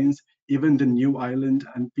similar lines, even the new island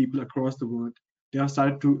and people across the world, they have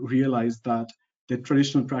started to realize that their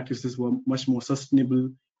traditional practices were much more sustainable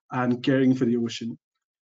and caring for the ocean.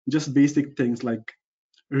 Just basic things like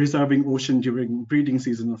reserving ocean during breeding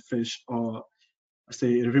season of fish, or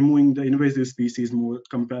say removing the invasive species more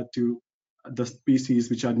compared to the species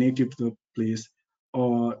which are native to the place,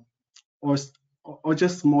 or or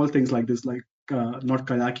just small things like this, like not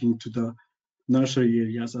kayaking to the nursery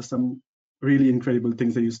areas, are some really incredible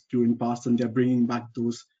things they used to do in past, and they're bringing back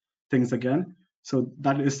those things again. So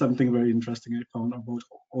that is something very interesting I found about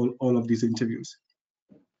all of these interviews.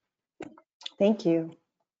 Thank you.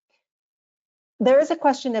 There is a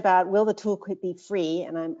question about, will the toolkit be free?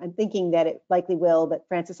 And I'm thinking that it likely will, but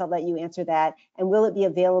Francis, I'll let you answer that. And will it be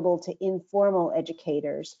available to informal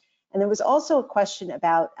educators? And there was also a question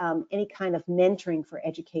about any kind of mentoring for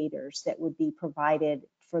educators that would be provided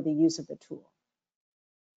for the use of the tool.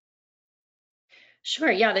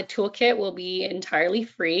 Sure, yeah, the toolkit will be entirely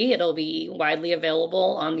free. It'll be widely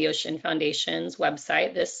available on the Ocean Foundation's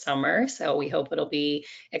website this summer. So we hope it'll be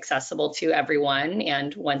accessible to everyone.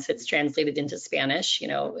 And once it's translated into Spanish, you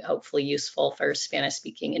know, hopefully useful for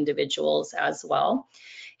Spanish-speaking individuals as well.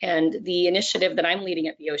 And the initiative that I'm leading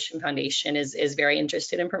at the Ocean Foundation is very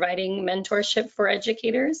interested in providing mentorship for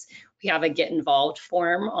educators. We have a Get Involved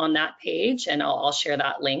form on that page, and I'll share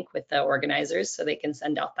that link with the organizers so they can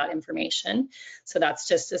send out that information. So that's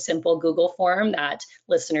just a simple Google form that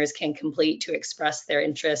listeners can complete to express their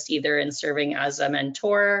interest either in serving as a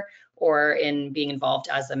mentor or in being involved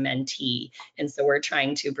as a mentee. And so we're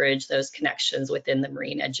trying to bridge those connections within the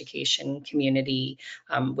marine education community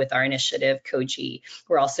with our initiative, COGI.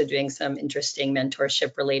 We're also doing some interesting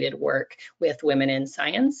mentorship related work with Women in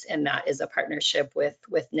Science, and that is a partnership with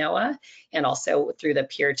NOAA and also through the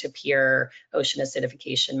peer-to-peer ocean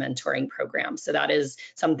acidification mentoring program. So that is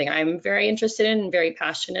something I'm very interested in and very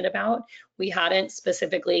passionate about. We hadn't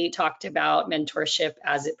specifically talked about mentorship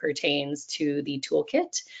as it pertains to the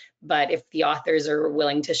toolkit, but if the authors are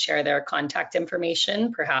willing to share their contact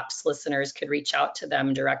information, perhaps listeners could reach out to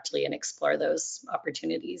them directly and explore those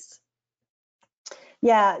opportunities.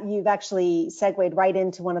 Yeah, you've actually segued right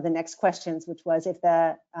into one of the next questions, which was if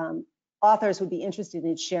the authors would be interested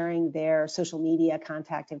in sharing their social media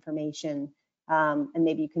contact information, and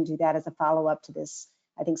maybe you can do that as a follow-up to this.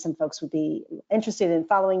 I think some folks would be interested in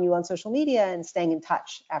following you on social media and staying in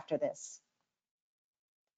touch after this.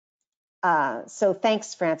 So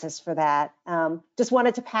thanks, Francis, for that. Just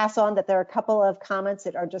wanted to pass on that there are a couple of comments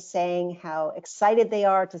that are just saying how excited they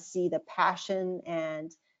are to see the passion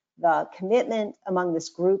and the commitment among this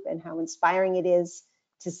group and how inspiring it is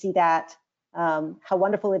to see that, how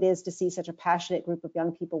wonderful it is to see such a passionate group of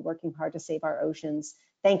young people working hard to save our oceans.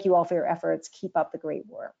 Thank you all for your efforts. Keep up the great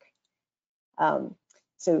work.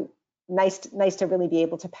 So nice to really be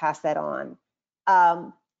able to pass that on.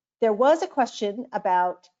 There was a question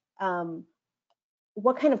about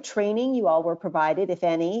what kind of training you all were provided, if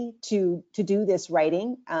any, to do this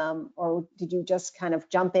writing, or did you just kind of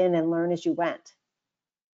jump in and learn as you went?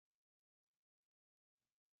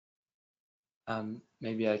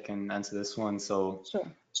 Maybe I can answer this one. So sure.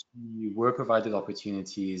 We were provided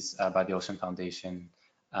opportunities by the Ocean Foundation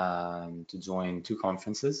to join 2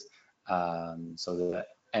 conferences. So the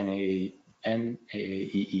NAAEE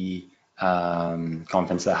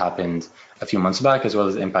conference that happened a few months back, as well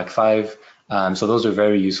as Impact 5. So those are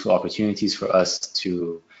very useful opportunities for us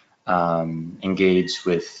to engage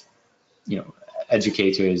with,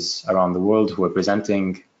 educators around the world who are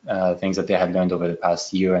presenting things that they had learned over the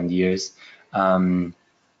past year and years. And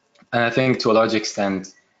I think to a large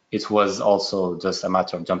extent, it was also just a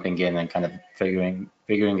matter of jumping in and kind of figuring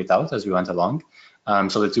it out as we went along.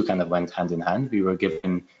 So the two kind of went hand in hand. We were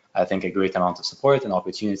given, I think, a great amount of support and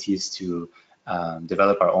opportunities to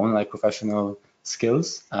develop our own professional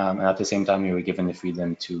skills. And at the same time, we were given the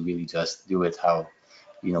freedom to really just do it how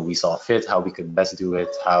we saw fit, how we could best do it,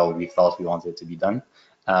 how we thought we wanted it to be done.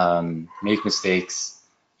 Make mistakes,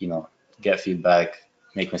 get feedback,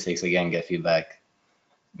 make mistakes again, get feedback,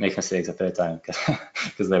 make mistakes a third time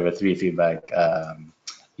because there were 3 feedback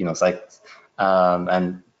cycles.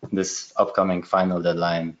 And this upcoming final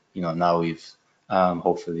deadline, now we've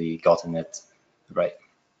hopefully gotten it right.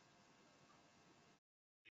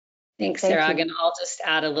 Thanks, Serag, and I'll just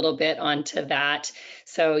add a little bit onto that.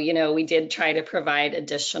 So, we did try to provide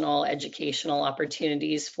additional educational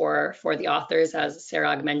opportunities for the authors, as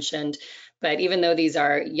Serag mentioned. But even though these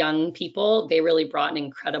are young people, they really brought an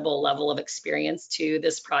incredible level of experience to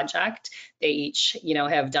this project. They each,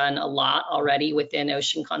 have done a lot already within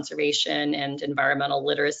ocean conservation and environmental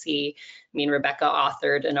literacy. I mean, Rebecca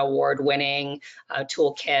authored an award-winning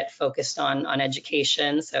toolkit focused on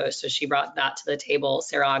education. So she brought that to the table.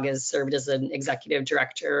 Serag has served as an executive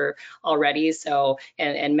director already,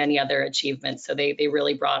 and many other achievements. So they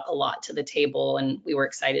really brought a lot to the table, and we were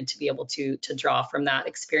excited to be able to draw from that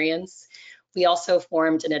experience. We also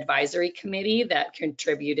formed an advisory committee that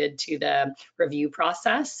contributed to the review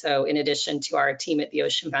process. So in addition to our team at the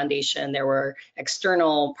Ocean Foundation, there were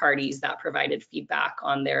external parties that provided feedback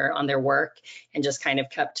on their work and just kind of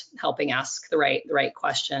kept helping ask the right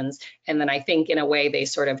questions. And then I think in a way they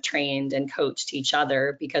sort of trained and coached each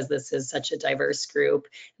other, because this is such a diverse group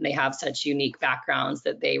and they have such unique backgrounds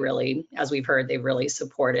that they really, as we've heard, they've really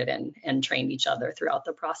supported and trained each other throughout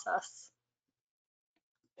the process.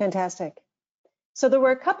 Fantastic. So there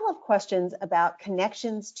were a couple of questions about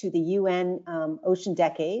connections to the UN Ocean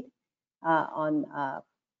Decade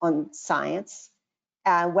on science,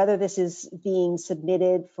 whether this is being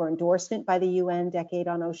submitted for endorsement by the UN Decade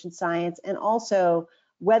on Ocean Science, and also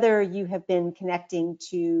whether you have been connecting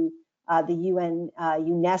to the UN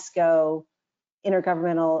UNESCO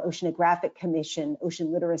Intergovernmental Oceanographic Commission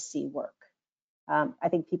ocean literacy work. I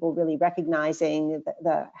think people really recognizing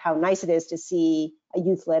how nice it is to see a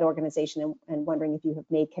youth-led organization, and wondering if you have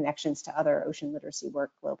made connections to other ocean literacy work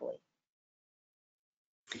globally.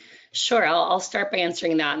 Sure, I'll start by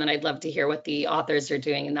answering that, and then I'd love to hear what the authors are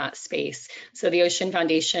doing in that space. So the Ocean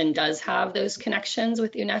Foundation does have those connections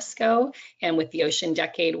with UNESCO and with the Ocean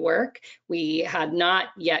Decade work. We had not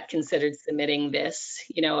yet considered submitting this,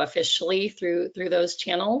 officially through those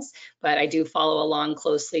channels, but I do follow along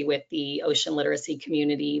closely with the ocean literacy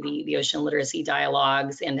community, the ocean literacy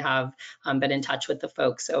dialogues, and have been in touch with the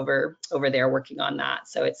folks over there working on that.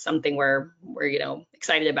 So it's something we're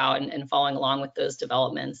excited about and following along with those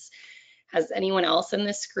developments. Has anyone else in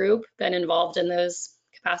this group been involved in those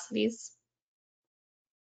capacities?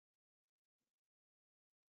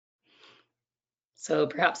 So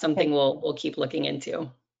perhaps something we'll keep looking into.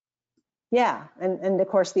 Yeah, and of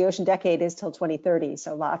course the Ocean Decade is till 2030,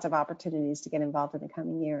 so lots of opportunities to get involved in the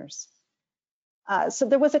coming years. So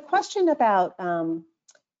there was a question about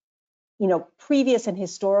previous and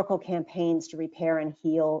historical campaigns to repair and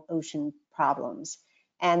heal ocean problems,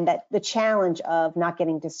 and that the challenge of not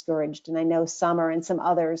getting discouraged. And I know Summer and some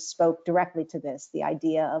others spoke directly to this, the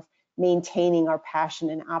idea of maintaining our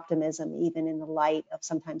passion and optimism, even in the light of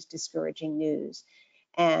sometimes discouraging news.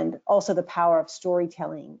 And also the power of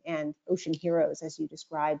storytelling and ocean heroes, as you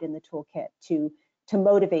described in the toolkit, to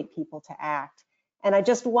motivate people to act. And I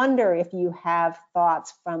just wonder if you have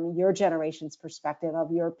thoughts from your generation's perspective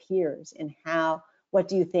of your peers, and what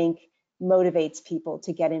do you think motivates people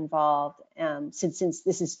to get involved, since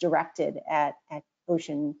this is directed at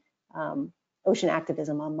ocean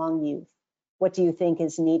activism among youth. What do you think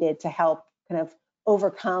is needed to help kind of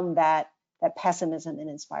overcome that pessimism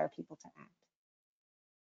and inspire people to act?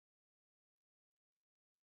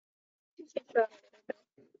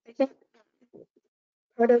 I think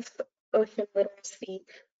part of ocean literacy,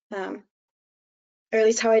 or at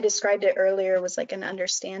least how I described it earlier, was like an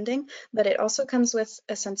understanding, but it also comes with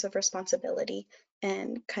a sense of responsibility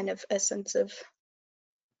and kind of a sense of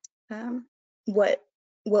what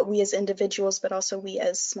we as individuals, but also we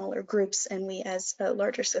as smaller groups and we as a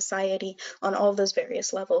larger society on all those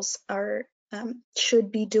various levels are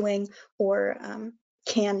should be doing or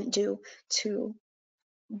can do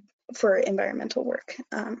for environmental work.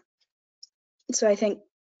 So I think,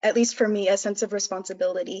 at least for me, a sense of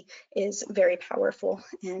responsibility is very powerful,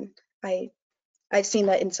 and I've seen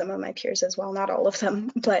that in some of my peers as well, not all of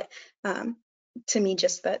them, but to me,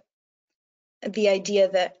 just that the idea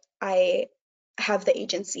that I have the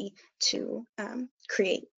agency to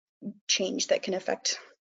create change that can affect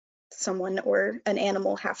someone or an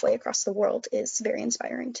animal halfway across the world is very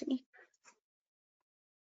inspiring to me.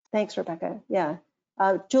 Thanks, Rebecca. Yeah,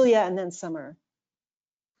 Julia, and then Summer.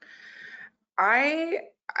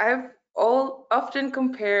 I've often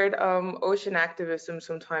compared ocean activism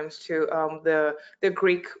sometimes to the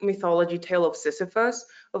Greek mythology tale of Sisyphus,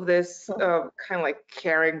 of this kind of like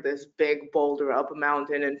carrying this big boulder up a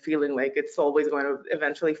mountain and feeling like it's always going to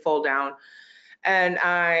eventually fall down. And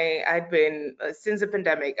I'd been, since the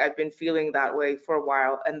pandemic, I've been feeling that way for a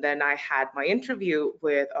while. And then I had my interview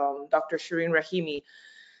with Dr. Shireen Rahimi.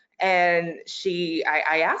 And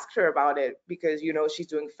I asked her about it because, she's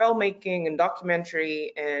doing filmmaking and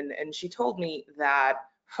documentary, and she told me that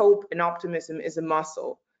hope and optimism is a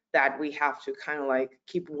muscle that we have to kind of like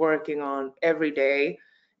keep working on every day,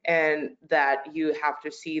 and that you have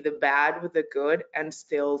to see the bad with the good and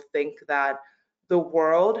still think that the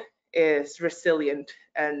world is resilient,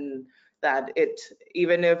 and that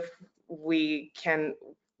even if we can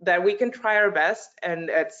try our best,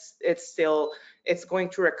 and it's going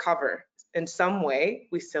to recover in some way.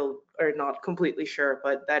 We still are not completely sure,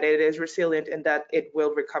 but that it is resilient and that it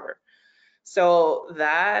will recover. So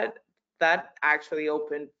that actually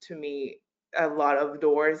opened to me a lot of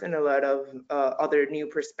doors and a lot of other new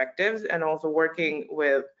perspectives, and also working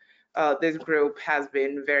with this group has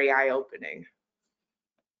been very eye-opening.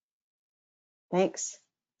 Thanks.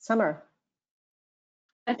 Summer.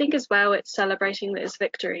 I think as well, it's celebrating those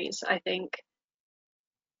victories. I think,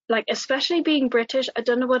 like, especially being British, I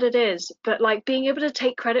don't know what it is, but like being able to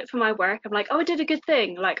take credit for my work, I'm like, oh, I did a good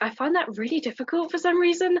thing. Like, I find that really difficult for some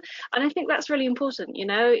reason. And I think that's really important, you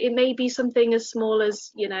know. It may be something as small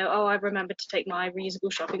as, you know, oh, I remembered to take my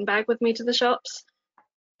reusable shopping bag with me to the shops.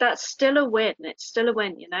 That's still a win. It's still a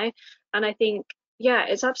win, you know. And I think, yeah,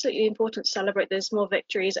 it's absolutely important to celebrate those small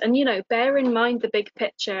victories and, you know, bear in mind the big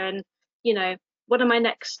picture and, you know, what are my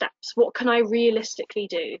next steps? What can I realistically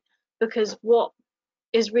do? Because what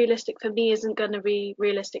is realistic for me isn't going to be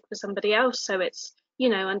realistic for somebody else. So it's, you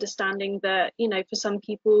know, understanding that, you know, for some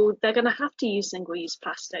people, they're going to have to use single-use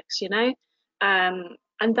plastics, you know,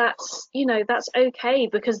 and that's, you know, that's okay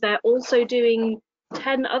because they're also doing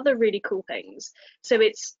 10 other really cool things. So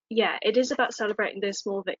it's, yeah, it is about celebrating those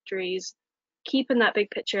small victories, keeping that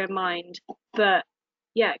big picture in mind, but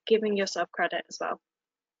yeah, giving yourself credit as well.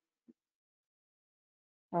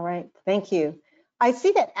 All right, thank you. I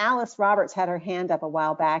see that Alice Roberts had her hand up a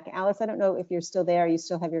while back. Alice, I don't know if you're still there, you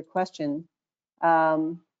still have your question.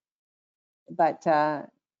 But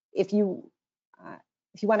if you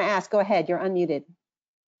want to ask, go ahead, you're unmuted.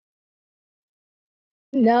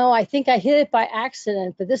 No, I think I hit it by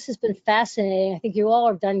accident, but this has been fascinating. I think you all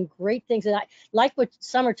have done great things. And I like what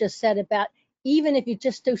Summer just said about even if you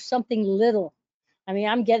just do something little. I mean,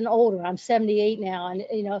 I'm getting older. I'm 78 now. And,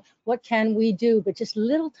 you know, what can we do? But just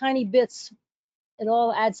little tiny bits, it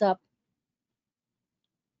all adds up.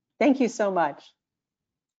 Thank you so much.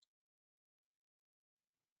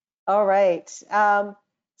 All right.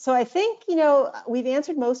 So I think, you know, we've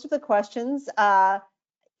answered most of the questions.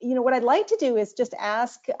 You know, what I'd like to do is just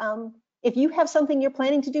ask if you have something you're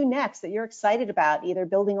planning to do next that you're excited about, either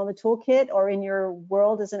building on the toolkit or in your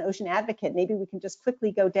world as an ocean advocate. Maybe we can just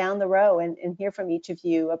quickly go down the row and hear from each of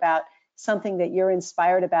you about something that you're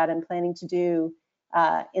inspired about and planning to do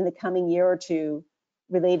in the coming year or two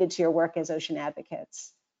related to your work as ocean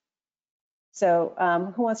advocates. So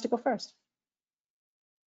who wants to go first?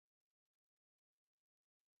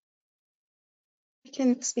 I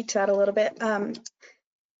can speak to that a little bit.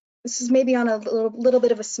 This is maybe on a little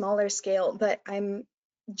bit of a smaller scale, but I'm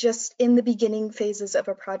just in the beginning phases of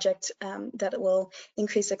a project that will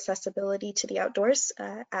increase accessibility to the outdoors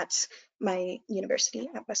at my university,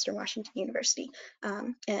 at Western Washington University.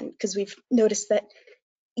 And because we've noticed that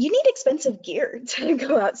you need expensive gear to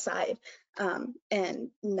go outside, and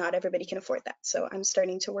not everybody can afford that. So I'm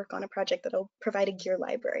starting to work on a project that'll provide a gear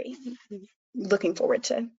library. Looking forward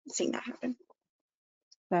to seeing that happen.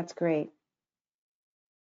 That's great.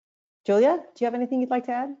 Julia, do you have anything you'd like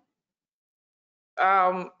to add?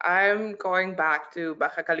 I'm going back to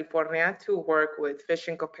Baja California to work with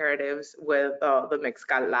fishing cooperatives with the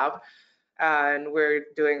Mezcal Lab. And we're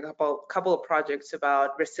doing a couple of projects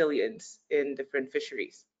about resilience in different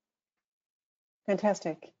fisheries.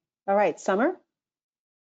 Fantastic. All right, Summer?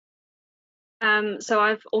 So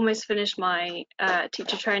I've almost finished my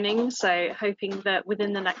teacher training, so hoping that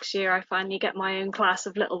within the next year I finally get my own class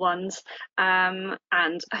of little ones, and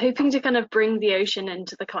hoping to kind of bring the ocean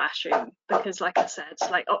into the classroom, because like I said,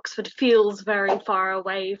 like Oxford feels very far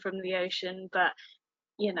away from the ocean, but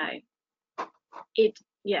you know, it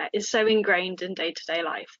is so ingrained in day-to-day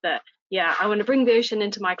life that I want to bring the ocean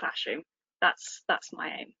into my classroom. That's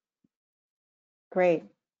my aim. Great.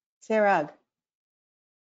 Serag?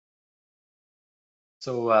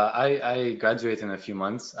 So I graduate in a few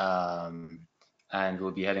months and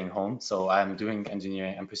will be heading home. So I'm doing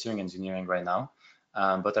engineering. I'm pursuing engineering right now,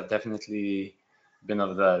 but I've definitely been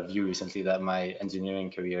of the view recently that my engineering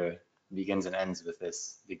career begins and ends with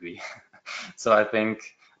this degree. So I think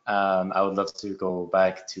I would love to go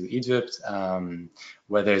back to Egypt,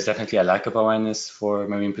 where there's definitely a lack of awareness for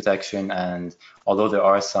marine protection. And although there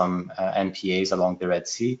are some MPAs along the Red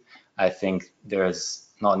Sea, I think there's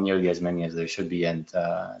not nearly as many as there should be, and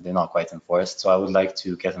they're not quite enforced. So I would like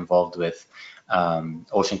to get involved with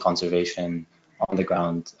ocean conservation on the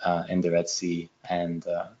ground in the Red Sea and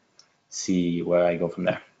see where I go from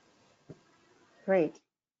there. Great.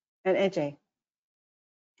 And Ajay?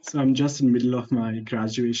 So I'm just in the middle of my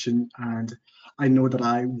graduation, and I know that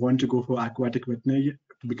I want to go for aquatic veterinary,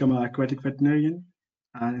 to become an aquatic veterinarian.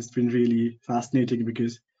 And it's been really fascinating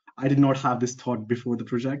because I did not have this thought before the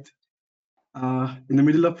project. In the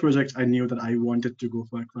middle of project, I knew that I wanted to go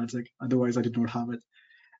for aquatic. Otherwise, I did not have it.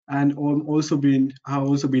 And I've also been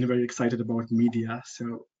very excited about media.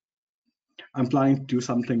 So I'm planning to do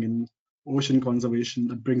something in ocean conservation,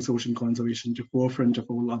 that brings ocean conservation to forefront of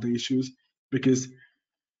all other issues, because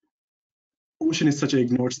ocean is such an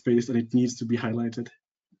ignored space and it needs to be highlighted.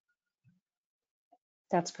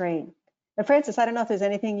 That's great. And Francis, I don't know if there's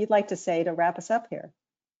anything you'd like to say to wrap us up here.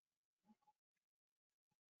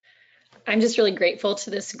 I'm just really grateful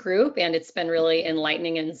to this group, and it's been really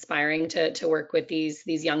enlightening and inspiring to work with these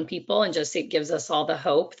young people, and just it gives us all the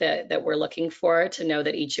hope that we're looking for, to know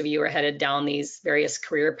that each of you are headed down these various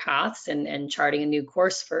career paths and charting a new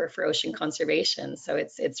course for ocean conservation. So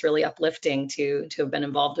it's really uplifting to have been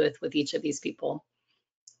involved with each of these people.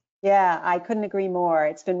 Yeah, I couldn't agree more.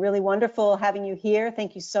 It's been really wonderful having you here.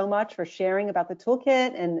 Thank you so much for sharing about the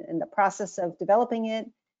toolkit and the process of developing it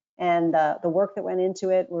and the work that went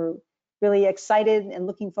into it. We're really excited and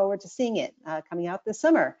looking forward to seeing it coming out this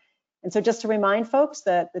summer. And so just to remind folks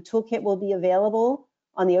that the toolkit will be available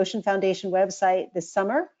on the Ocean Foundation website this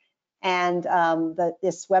summer. And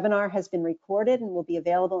this webinar has been recorded and will be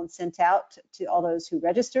available and sent out to all those who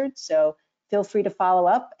registered. So feel free to follow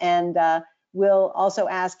up, and we'll also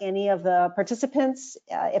ask any of the participants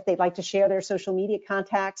if they'd like to share their social media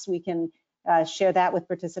contacts. We can share that with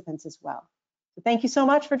participants as well. So thank you so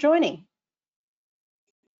much for joining.